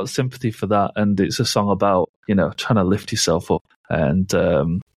 I've got sympathy for that, and it's a song about, trying to lift yourself up. And,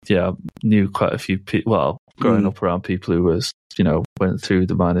 I knew quite a few people, growing up around people who went through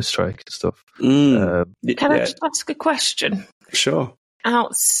the miners' strike and stuff. Can I just ask a question? Sure.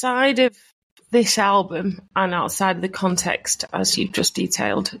 Outside of this album and outside of the context, as you've just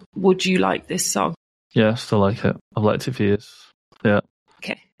detailed, would you like this song? Yeah, I still like it. I've liked it for years. Yeah.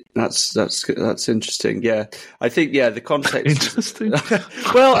 Okay. That's interesting. Yeah, I think the context. Interesting.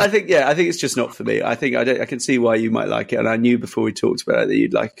 Well, I think it's just not for me. I think I can see why you might like it, and I knew before we talked about it that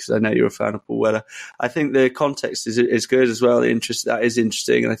you'd like it, because I know you're a fan of Paul Weller. I think the context is good as well. That is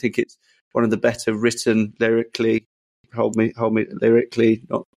interesting, and I think it's one of the better written lyrically. Hold me lyrically,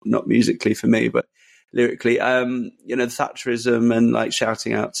 not musically for me, but lyrically. The Thatcherism and like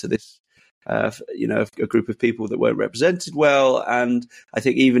shouting out to this. A group of people that weren't represented well. And I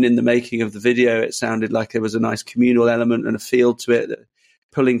think even in the making of the video, it sounded like there was a nice communal element and a feel to it, that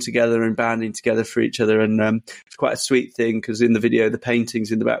pulling together and banding together for each other. And it's quite a sweet thing, because in the video, the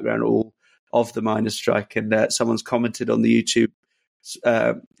paintings in the background are all of the miners' strike. And someone's commented on the YouTube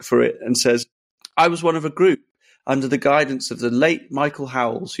for it and says, "I was one of a group under the guidance of the late Michael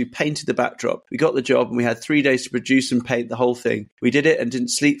Howells, who painted the backdrop. We got the job and we had 3 days to produce and paint the whole thing. We did it and didn't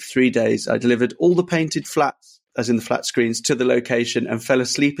sleep for 3 days. I delivered all the painted flats, as in the flat screens, to the location and fell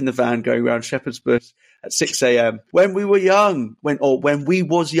asleep in the van going around Shepherd's Bush at 6 a.m. when we was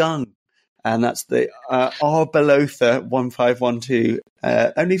young. And that's the Arbelotha 1512,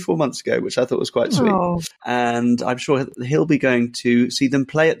 only 4 months ago, which I thought was quite sweet. Oh. And I'm sure he'll be going to see them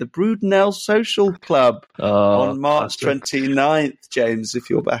play at the Brudenell Social Club on March 29th, James,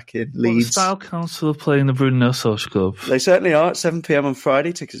 if you're back in Leeds. The Style Council are playing the Brudenell Social Club. They certainly are, at 7 p.m. on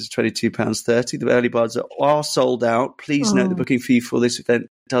Friday. Tickets are £22.30. The early birds are sold out. Please note the booking fee for this event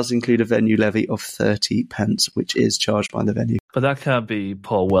does include a venue levy of 30 pence, which is charged by the venue. But that can't be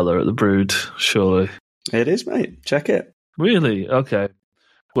Paul Weller at the Brood, surely. It is, mate. Check it. Really? Okay.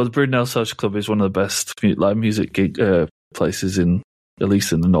 Well, the Brunel Social Club is one of the best live music gig places at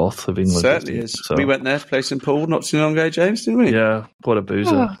least in the north of England. Certainly is. So. We went there to play St Paul not too long ago, James, didn't we? Yeah, what a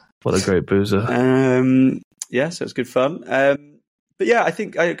boozer. Oh. What a great boozer. Yeah, so it's good fun. But yeah, I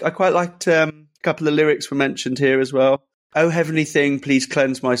think I quite liked a couple of lyrics were mentioned here as well. Oh, heavenly thing, please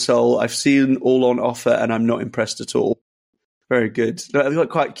cleanse my soul. I've seen all on offer and I'm not impressed at all. Very good. I got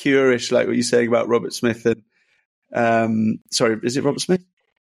quite curious, like what you're saying about Robert Smith and sorry, is it Robert Smith?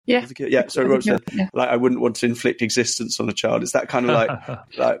 Yeah. Yeah, sorry, Robert Smith. Yeah. Like, I wouldn't want to inflict existence on a child. It's that kind of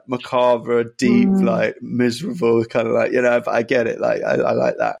like macabre, deep, like miserable kind of like, but I get it. Like, I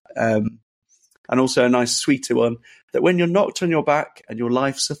like that. And also a nice sweeter one, that when you're knocked on your back and your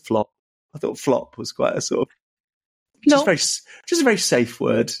life's a flop. I thought flop was quite a sort of just a very safe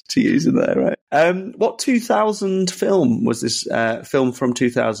word to use in there, right? What 2000 film was this film from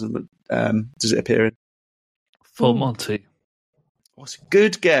 2000? Does it appear in? Full Monty. What's a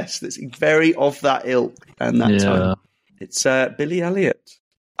good guess? That's very of that ilk and that time. It's Billy Elliot.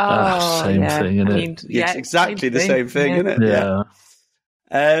 Same thing, isn't it? It's exactly the same thing, isn't it? Yeah.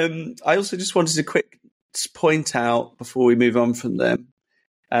 I also just wanted to quick point out before we move on from them,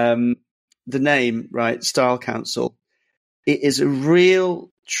 the name, right? Style Council. It is a real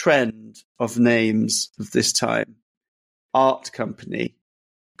trend of names of this time. Art company,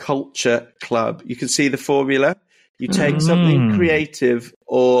 culture club. You can see the formula. You take something creative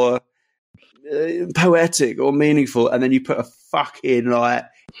or poetic or meaningful, and then you put a fucking like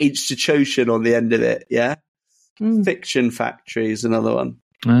institution on the end of it. Yeah. Fiction Factory is another one.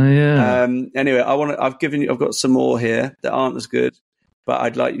 Oh yeah. Anyway, I've got some more here that aren't as good, but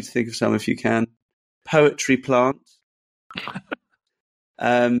I'd like you to think of some if you can. Poetry Plant.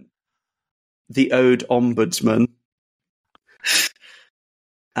 The Ode Ombudsman.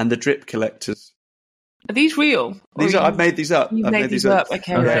 And the Drip Collectors. Are these real? I've made these up. I've made these up.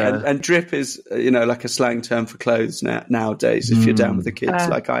 Okay. And drip is, like a slang term for clothes nowadays, if you're down with the kids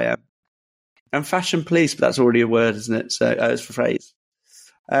like I am. And Fashion Police, but that's already a word, isn't it? So it's a phrase.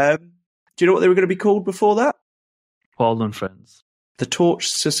 Do you know what they were going to be called before that? Paul and Friends. The Torch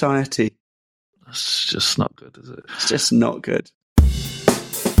Society. It's just not good, is it? It's just not good.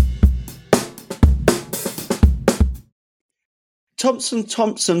 Thompson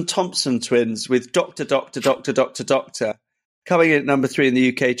twins with Doctor coming in at number 3 in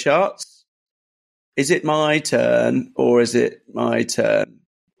the UK charts. Is it my turn or is it my turn?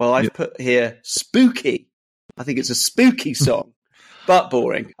 Well, I've put here spooky. I think it's a spooky song, but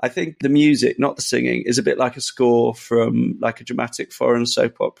boring. I think the music, not the singing, is a bit like a score from like a dramatic foreign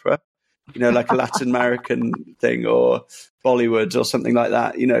soap opera, like a Latin American thing or Bollywood or something like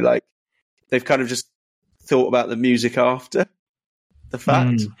that. Like they've kind of just thought about the music after the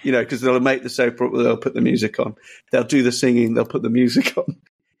fact, because they'll make the soap opera, they'll put the music on. They'll do the singing, they'll put the music on.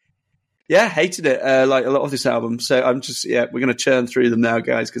 Yeah, hated it, like a lot of this album. So I'm just, we're going to churn through them now,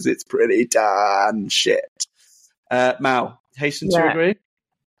 guys, because it's pretty darn shit. Mal, hasten to agree?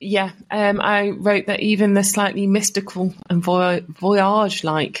 Yeah, I wrote that even the slightly mystical and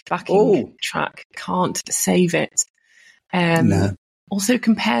voyage-like backing track can't save it. No. Also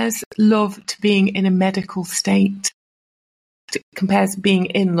compares love to being in a medical state. Compares being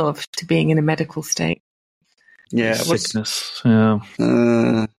in love to being in a medical state. Yeah, sickness. Yeah.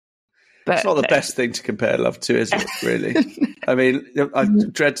 But it's not the best thing to compare love to, is it, really? I mean, I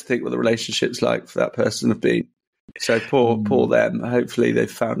dread to think what the relationship's like for that person have been. So poor them. Hopefully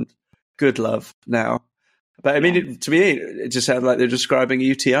they've found good love now. But I mean, to me, it just sounded like they're describing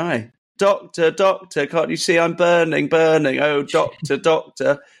UTI. Doctor, can't you see I'm burning? Oh,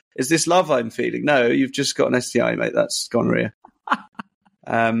 doctor, is this love I'm feeling? No, you've just got an STI, mate. That's gonorrhea.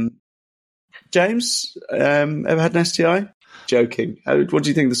 James, ever had an STI? Joking. What do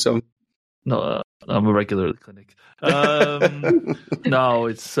you think of the song? No, I'm a regular at the clinic. No,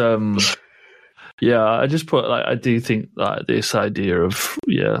 it's I just put I do think that this idea of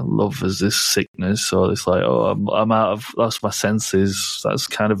love as this sickness or this I've lost my senses. That's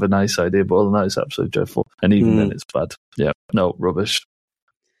kind of a nice idea, but other than that, it's absolutely dreadful. And even then, it's bad. Yeah, no, rubbish.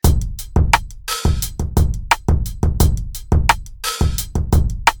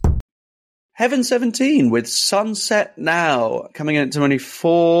 Heaven 17 with Sunset Now coming in at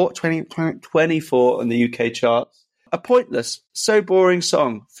 24 on the UK charts. A pointless, so boring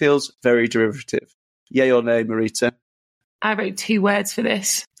song feels very derivative. Yay or nay, Marita? I wrote 2 words for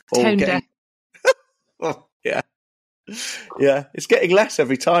this. Tone deaf. Oh, yeah. Yeah, it's getting less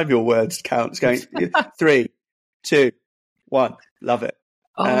every time your words count. It's going 3, 2, 1. Love it.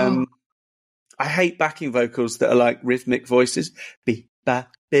 I hate backing vocals that are like rhythmic voices. Beep, ba,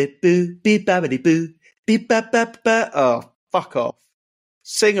 beep, boo, beep, ba, boo, beep, ba, ba, ba. Oh, fuck off.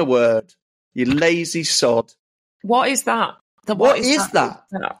 Sing a word, you lazy sod. What is that? What is that?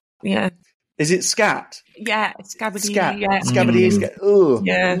 Yeah. Is it scat? Yeah, scabbity. Scat. Yeah. Scabbity. Scat. Ooh.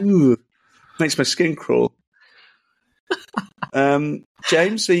 Yeah. Ooh. Makes my skin crawl.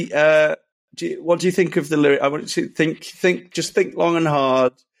 James, what do you think of the lyric? I want you to think long and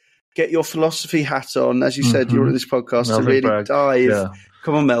hard. Get your philosophy hat on. As you said, you're on this podcast Melvin to really Bragg. dive. Yeah.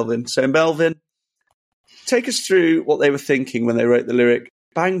 Come on, Melvin. So, Melvin, take us through what they were thinking when they wrote the lyric.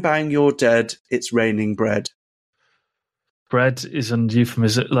 Bang, bang, you're dead. It's raining bread. Bread is a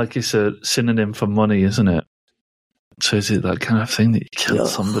euphemism, like it's a synonym for money, isn't it? So is it that kind of thing that you kill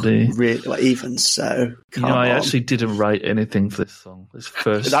somebody? Really? Like, even so. I actually didn't write anything for this song. This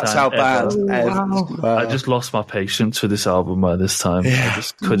first That's time how bad. Wow. I just lost my patience with this album by this time. Yeah. I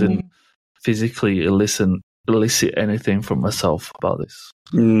just couldn't physically elicit anything from myself about this.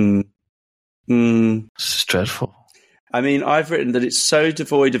 It's just dreadful. I mean, I've written that it's so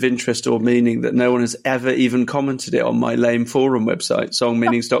devoid of interest or meaning that no one has ever even commented it on my lame forum website,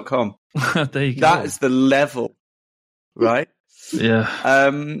 songmeanings.com. There you go. That is the level, right? Yeah.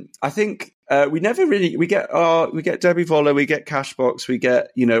 I think we never really we get Debbie Voller, we get Cashbox, we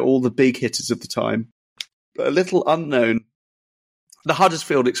get all the big hitters of the time, but a little unknown. The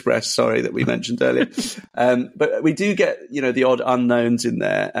Huddersfield Express, sorry, that we mentioned earlier. But we do get the odd unknowns in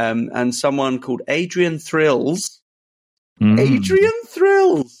there, and someone called Adrian Thrills. Adrian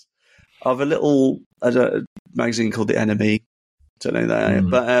Thrills of a little magazine called The Enemy. Don't know that,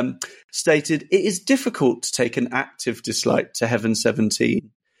 but stated, it is difficult to take an active dislike to Heaven 17,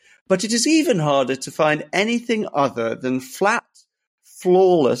 but it is even harder to find anything other than flat,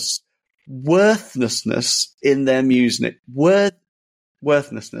 flawless worthlessness in their music.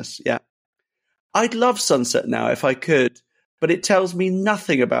 Worthlessness, yeah. I'd love Sunset Now if I could, but it tells me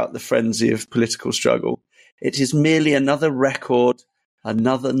nothing about the frenzy of political struggle. It is merely another record,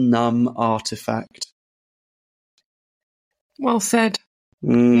 another numb artifact. Well said.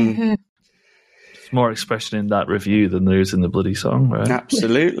 There's more expression in that review than there is in the bloody song, right?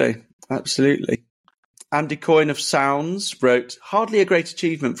 Absolutely. Absolutely. Andy Coyne of Sounds wrote, hardly a great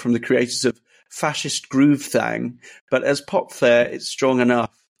achievement from the creators of Fascist Groove Thang, but as pop fare, it's strong enough.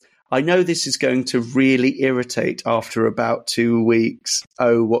 I know this is going to really irritate after about 2 weeks.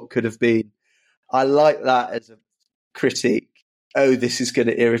 Oh, what could have been. I like that as a critique. Oh, this is going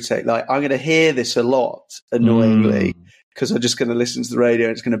to irritate. Like, I'm going to hear this a lot, annoyingly, because I'm just going to listen to the radio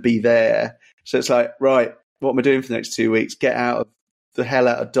and it's going to be there. So it's like, right, what am I doing for the next 2 weeks? Get out of the hell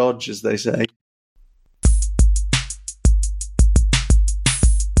out of Dodge, as they say.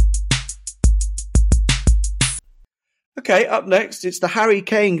 Okay, up next, it's the Harry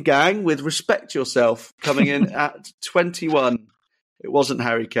Kane Gang with Respect Yourself coming in at 21. It wasn't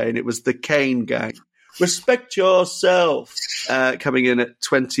Harry Kane, it was the Kane Gang. Respect Yourself coming in at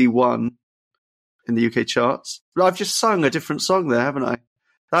 21 in the UK charts. But I've just sung a different song there, haven't I?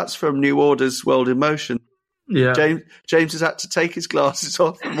 That's from New Order's World in Motion. Yeah. James has had to take his glasses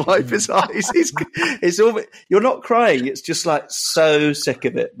off and wipe his eyes. You're not crying. It's just like so sick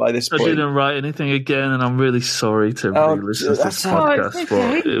of it by this point. I didn't write anything again, and I'm really sorry to everybody listening to this podcast,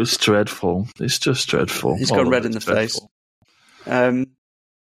 but it was dreadful. It's just dreadful. He's gone red in the face. You've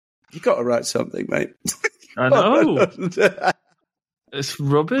got to write something, mate. I know. It's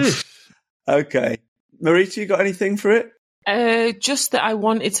rubbish. Okay. Marita, you got anything for it? Just that I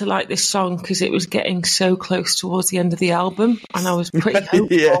wanted to like this song because it was getting so close towards the end of the album, and I was pretty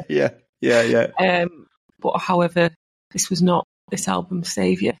hopeful. Yeah. But however, this was not this album's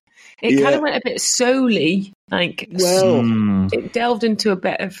saviour. It kind of went a bit soul-y, it delved into a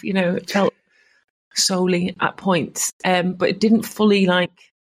bit of, it felt soul-y at points, but it didn't fully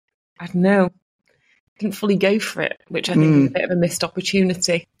didn't fully go for it, which I think is a bit of a missed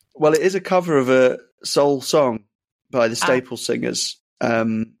opportunity. Well, it is a cover of a soul song by the Staple Singers.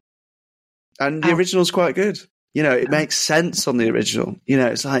 And the original's quite good. It makes sense on the original.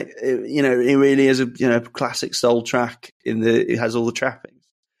 It's like, it really is a, classic soul track it has all the trappings.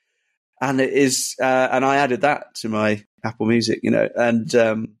 And it is, and I added that to my Apple Music,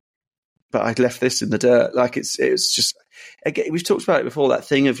 but I left this in the dirt. Like it's just, again, we've talked about it before, that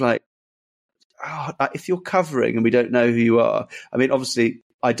thing of like if you're covering and we don't know who you are, I mean, obviously,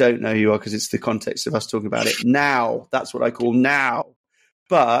 I don't know who you are because it's the context of us talking about it now. That's what I call now.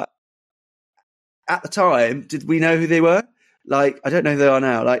 But at the time, did we know who they were? Like, I don't know who they are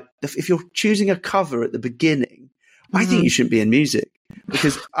now. Like, if you're choosing a cover at the beginning, I think you shouldn't be in music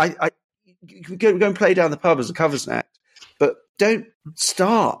because you can go and play down the pub as a covers act, but don't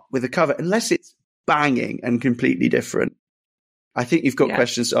start with a cover unless it's banging and completely different. I think you've got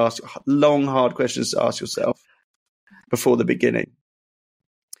questions to ask, long, hard questions to ask yourself before the beginning.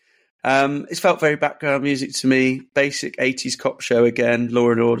 It's felt very background music to me. Basic 80s cop show again,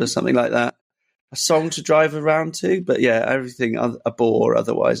 Law and Order, something like that. A song to drive around to, but yeah, everything a bore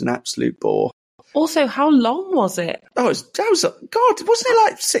otherwise, an absolute bore. Also, how long was it? God, wasn't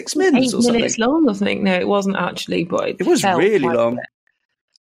it like 6 minutes or something? 8 minutes long, I think. No, it wasn't actually, but it was really long.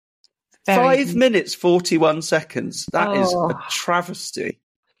 5 Very... minutes, 41 seconds. That is a travesty.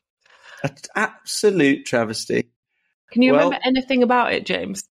 An absolute travesty. Can you remember anything about it,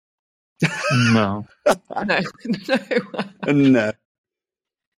 James? No. No.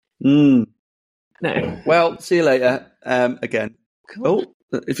 No. Well, see you later. Again. Oh,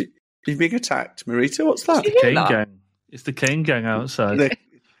 if you're being attacked, Marita, what's that? It's the Cane Gang. It's the Cane Gang outside.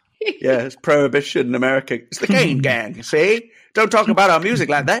 Yeah, it's prohibition in America. It's the Cane Gang, see? Don't talk about our music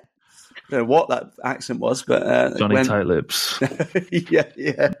like that. I don't know what that accent was, but... Johnny Tight Lips.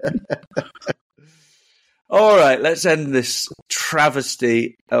 Yeah. All right, let's end this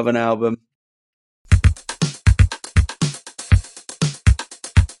travesty of an album.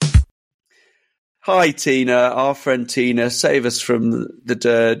 Hi, Tina, our friend Tina. Save us from the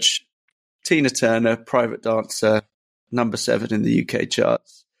dirge. Tina Turner, Private Dancer, number 7 in the UK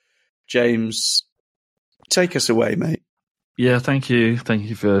charts. James, take us away, mate. Yeah, thank you. Thank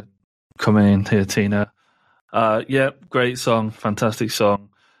you for coming in here, Tina. Great song, fantastic song.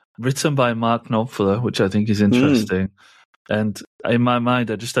 Written by Mark Knopfler, which I think is interesting. And in my mind,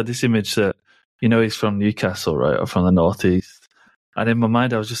 I just had this image that, he's from Newcastle, right, or from the Northeast. And in my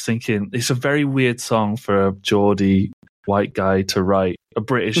mind, I was just thinking, it's a very weird song for a Geordie white guy to write, a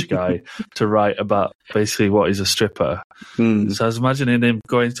British guy to write about basically what is a stripper. So I was imagining him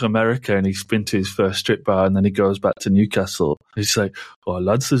going to America and he's been to his first strip bar and then he goes back to Newcastle. He's like, oh,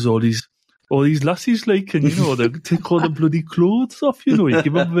 lads, there's all these lassies like, and they take all the bloody clothes off, you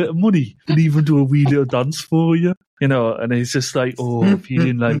give them a bit of money and even do a wee little dance for you, and he's just like, oh,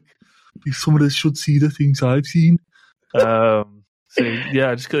 feeling like some of us should see the things I've seen. So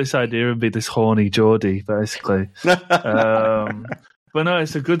yeah, I just got this idea of be this horny Geordie, basically. But no,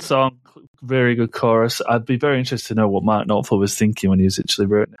 it's a good song, very good chorus. I'd be very interested to know what Mark Knopfler was thinking when he was actually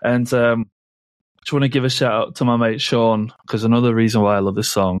writing it. And just want to give a shout out to my mate Sean, because another reason why I love this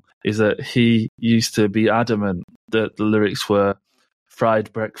song is that he used to be adamant that the lyrics were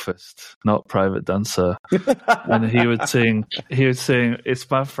fried breakfast, not private dancer. And he would sing, it's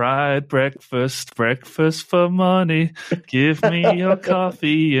my fried breakfast for money. Give me your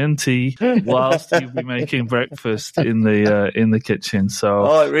coffee and tea, whilst he'd be making breakfast in the kitchen.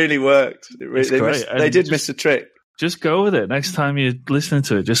 So, it really worked. They did miss a trick. Just go with it. Next time you're listening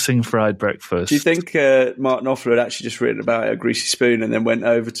to it, just sing fried breakfast. Do you think Mark Knopfler had actually just written about a greasy spoon and then went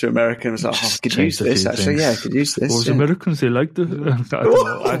over to America and was like, I could use this, actually. Yeah, I could use this. Well, Americans, they like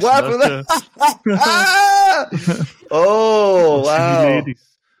the... Oh, wow.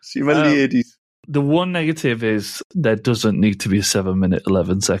 Humiliades. The one negative is there doesn't need to be a 7 minute,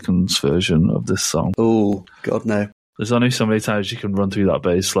 11 seconds version of this song. Oh, God, no. There's only so many times you can run through that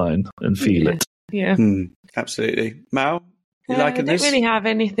bass line and feel it. Yeah. Absolutely. Mal, you liking this? I don't really have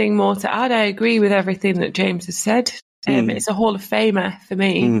anything more to add. I agree with everything that James has said. It's a Hall of Famer for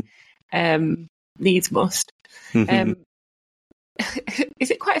me. Needs must. Is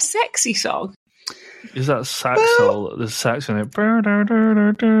it quite a sexy song? Is that sax solo? The sax in it.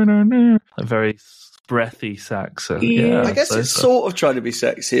 A very breathy sax. Yeah, I guess it's sort of trying to be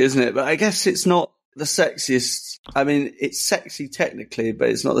sexy, isn't it? But I guess it's not the sexiest. I mean, it's sexy technically, but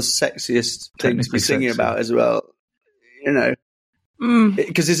it's not the sexiest thing to be singing about as well.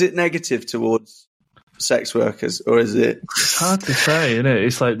 Because is it negative towards sex workers, or is it? It's hard to say, isn't it?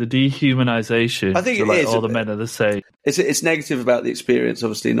 It's like the dehumanization. I think it is. All the men are the same. It's negative about the experience,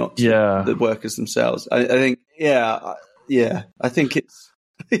 obviously, not the workers themselves. I think, I think it's.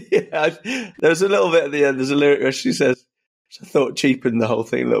 There's a little bit at the end. There's a lyric where she says, I thought cheapened the whole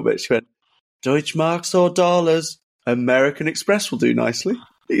thing a little bit. She went, Deutschmarks or dollars, American Express will do nicely.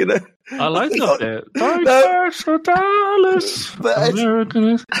 I like that bit. Deutschmarks or dollars,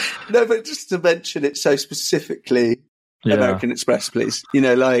 American. No, but just to mention it so specifically, American Express, please.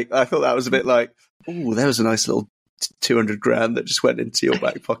 I thought that was a bit like, oh, there was a nice little 200 grand that just went into your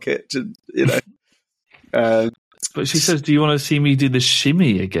back pocket. But she says, do you want to see me do the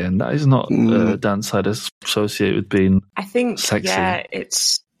shimmy again? That is not a dance I'd associate with being I think, sexy. Yeah,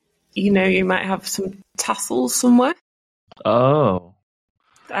 it's, you might have some tassels somewhere. Oh.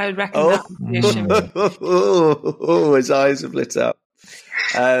 I would reckon that would be a shimmy. His eyes have lit up.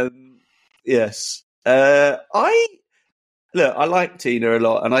 Yes. I like Tina a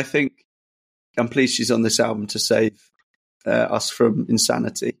lot, and I think I'm pleased she's on this album to save us from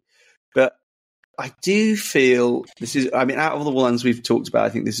insanity. But I do feel this is. I mean, out of the ones we've talked about, I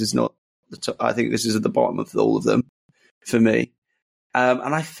think this is not the top. I think this is at the bottom of all of them for me.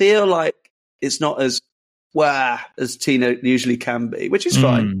 And I feel like it's not as as Tina usually can be, which is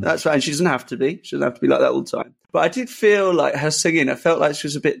fine. That's fine. She doesn't have to be. She doesn't have to be like that all the time. But I did feel like her singing, I felt like she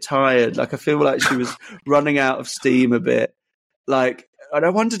was a bit tired. Like I feel like she was running out of steam a bit. Like, and I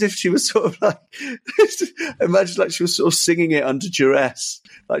wondered if she was sort of like, imagine like she was sort of singing it under duress.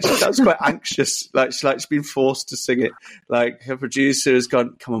 Like she sounds quite anxious. Like she's been forced to sing it. Like her producer has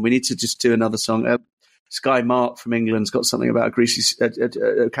gone, come on, we need to just do another song. Sky Mark from England's got something about a greasy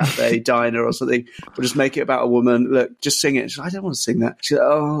a cafe diner or something. We'll just make it about a woman. Look, just sing it. She's like, I don't want to sing that. She's like,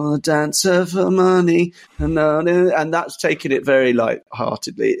 oh, dancer for money. And that's taking it very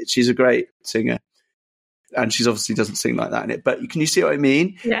light-heartedly. She's a great singer. And she obviously doesn't sing like that in it. But can you see what I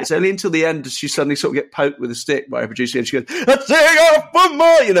mean? Yeah. It's only until the end does she suddenly sort of get poked with a stick by a producer and she goes, let's sing off one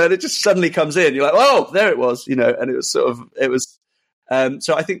more, and it just suddenly comes in. You're like, oh, there it was, and it was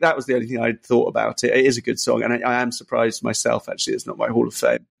so I think that was the only thing I thought about it. It is a good song, and I am surprised myself, actually. It's not my Hall of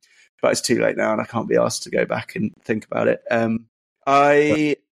Fame, but it's too late now, and I can't be asked to go back and think about it.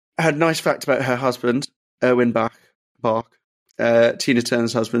 I had a nice fact about her husband, Erwin Bach, Tina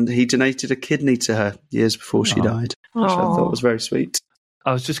Turner's husband. He donated a kidney to her years before she died, which I thought was very sweet.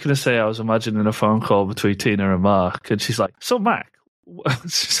 I was just going to say, I was imagining a phone call between Tina and Mark, and she's like, so Mark,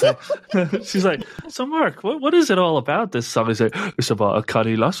 she's like, so Mark, what is it all about, this song? He's like, it's about a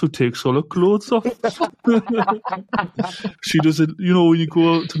canny lass who takes all her clothes off. She doesn't, when you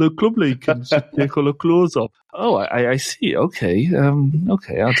go out to the club lake and she take all her clothes off. Oh, I see. Okay. I'll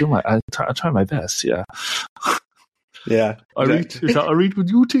try my best. Yeah. Yeah. Exactly. I read with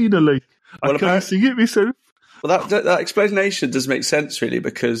you, Tina, like, I can't sing it myself. Well, that explanation does make sense, really,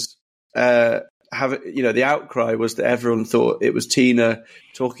 because the outcry was that everyone thought it was Tina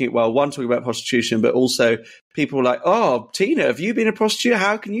talking about prostitution, but also people were like, oh, Tina, have you been a prostitute?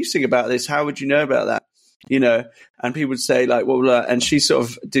 How can you sing about this? How would you know about that? And people would say like, well, and she sort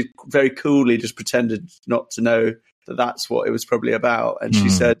of did very coolly just pretended not to know that that's what it was probably about. And she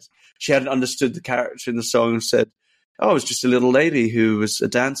said she hadn't understood the character in the song and said, oh, it was just a little lady who was a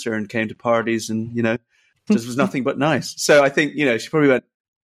dancer and came to parties and, just was nothing but nice. So I think, she probably went,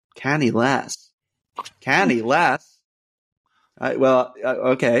 canny lass. Okay.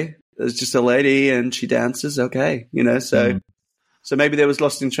 There's just a lady and she dances. Okay. So maybe there was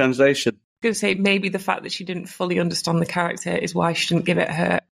lost in translation. I was going to say, maybe the fact that she didn't fully understand the character is why she didn't give it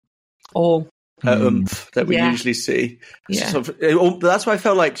her all. Oomph that we usually see. Yeah. That's why I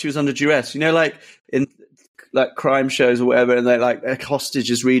felt like she was under duress. Like in like crime shows or whatever, and they're like a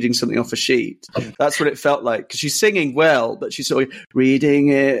hostage is reading something off a sheet. That's what it felt like, because she's singing well, but she's sort of reading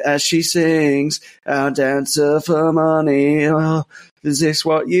it as she sings. I'll dancer for money. Oh, is this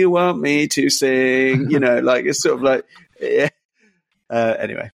what you want me to sing? Like it's sort of like, yeah.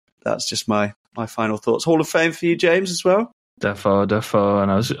 Anyway, that's just my final thoughts. Hall of Fame for you, James, as well. Defo.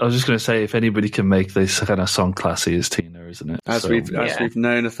 And I was just going to say, if anybody can make this kind of song classy, it's Tina, isn't it? As we've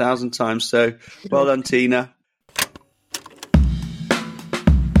known 1,000 times. So well done, Tina.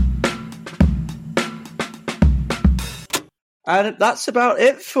 And that's about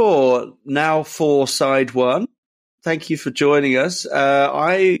it for Now For Side 1. Thank you for joining us.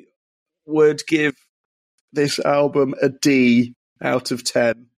 I would give this album a D out of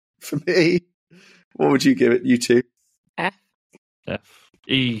 10 for me. What would you give it, you two? F.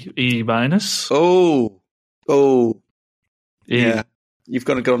 E minus. Oh. Yeah. You've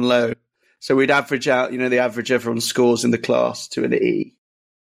got to go on low. So we'd average out, the average everyone scores in the class to an E.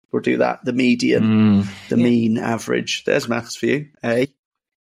 We'll do that. The median, mean average. There's maths for you. A.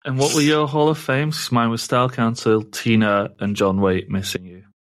 And what were your Hall of Fames? Mine was Style Council, Tina, and John Waite, Missing You.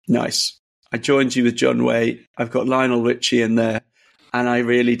 Nice. I joined you with John Waite. I've got Lionel Richie in there. And I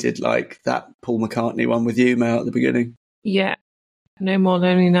really did like that Paul McCartney one with you, Mel, at the beginning. Yeah. No More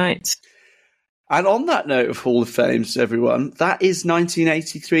Lonely Nights. And on that note of Hall of Fames, everyone, that is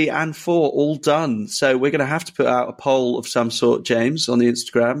 1983 and 4 all done. So we're going to have to put out a poll of some sort, James, on the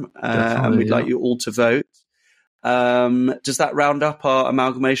Instagram, and we'd like you all to vote. Does that round up our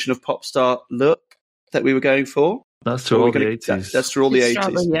amalgamation of pop star look that we were going for? That's through all the 80s. That's through all the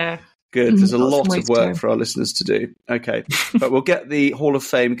 80s. Yeah. Good. There's a lot of work for our listeners to do. Okay. But we'll get the Hall of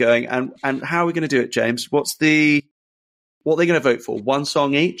Fame going. And how are we going to do it, James? What are they going to vote for? One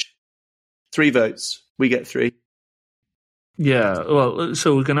song each? 3 votes. We get 3. Yeah. Well,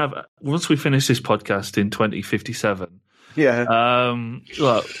 so we're going to have, once we finish this podcast in 2057. Yeah.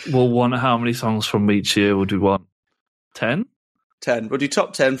 We'll want how many songs from each year would we want? 10? 10. We'll do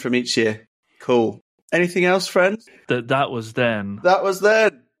top 10 from each year. Cool. Anything else, friends? That was then. That was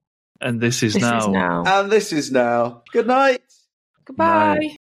then. And this is This now. is now. And this is now. Good night. Goodbye.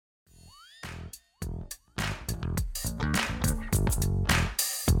 Night.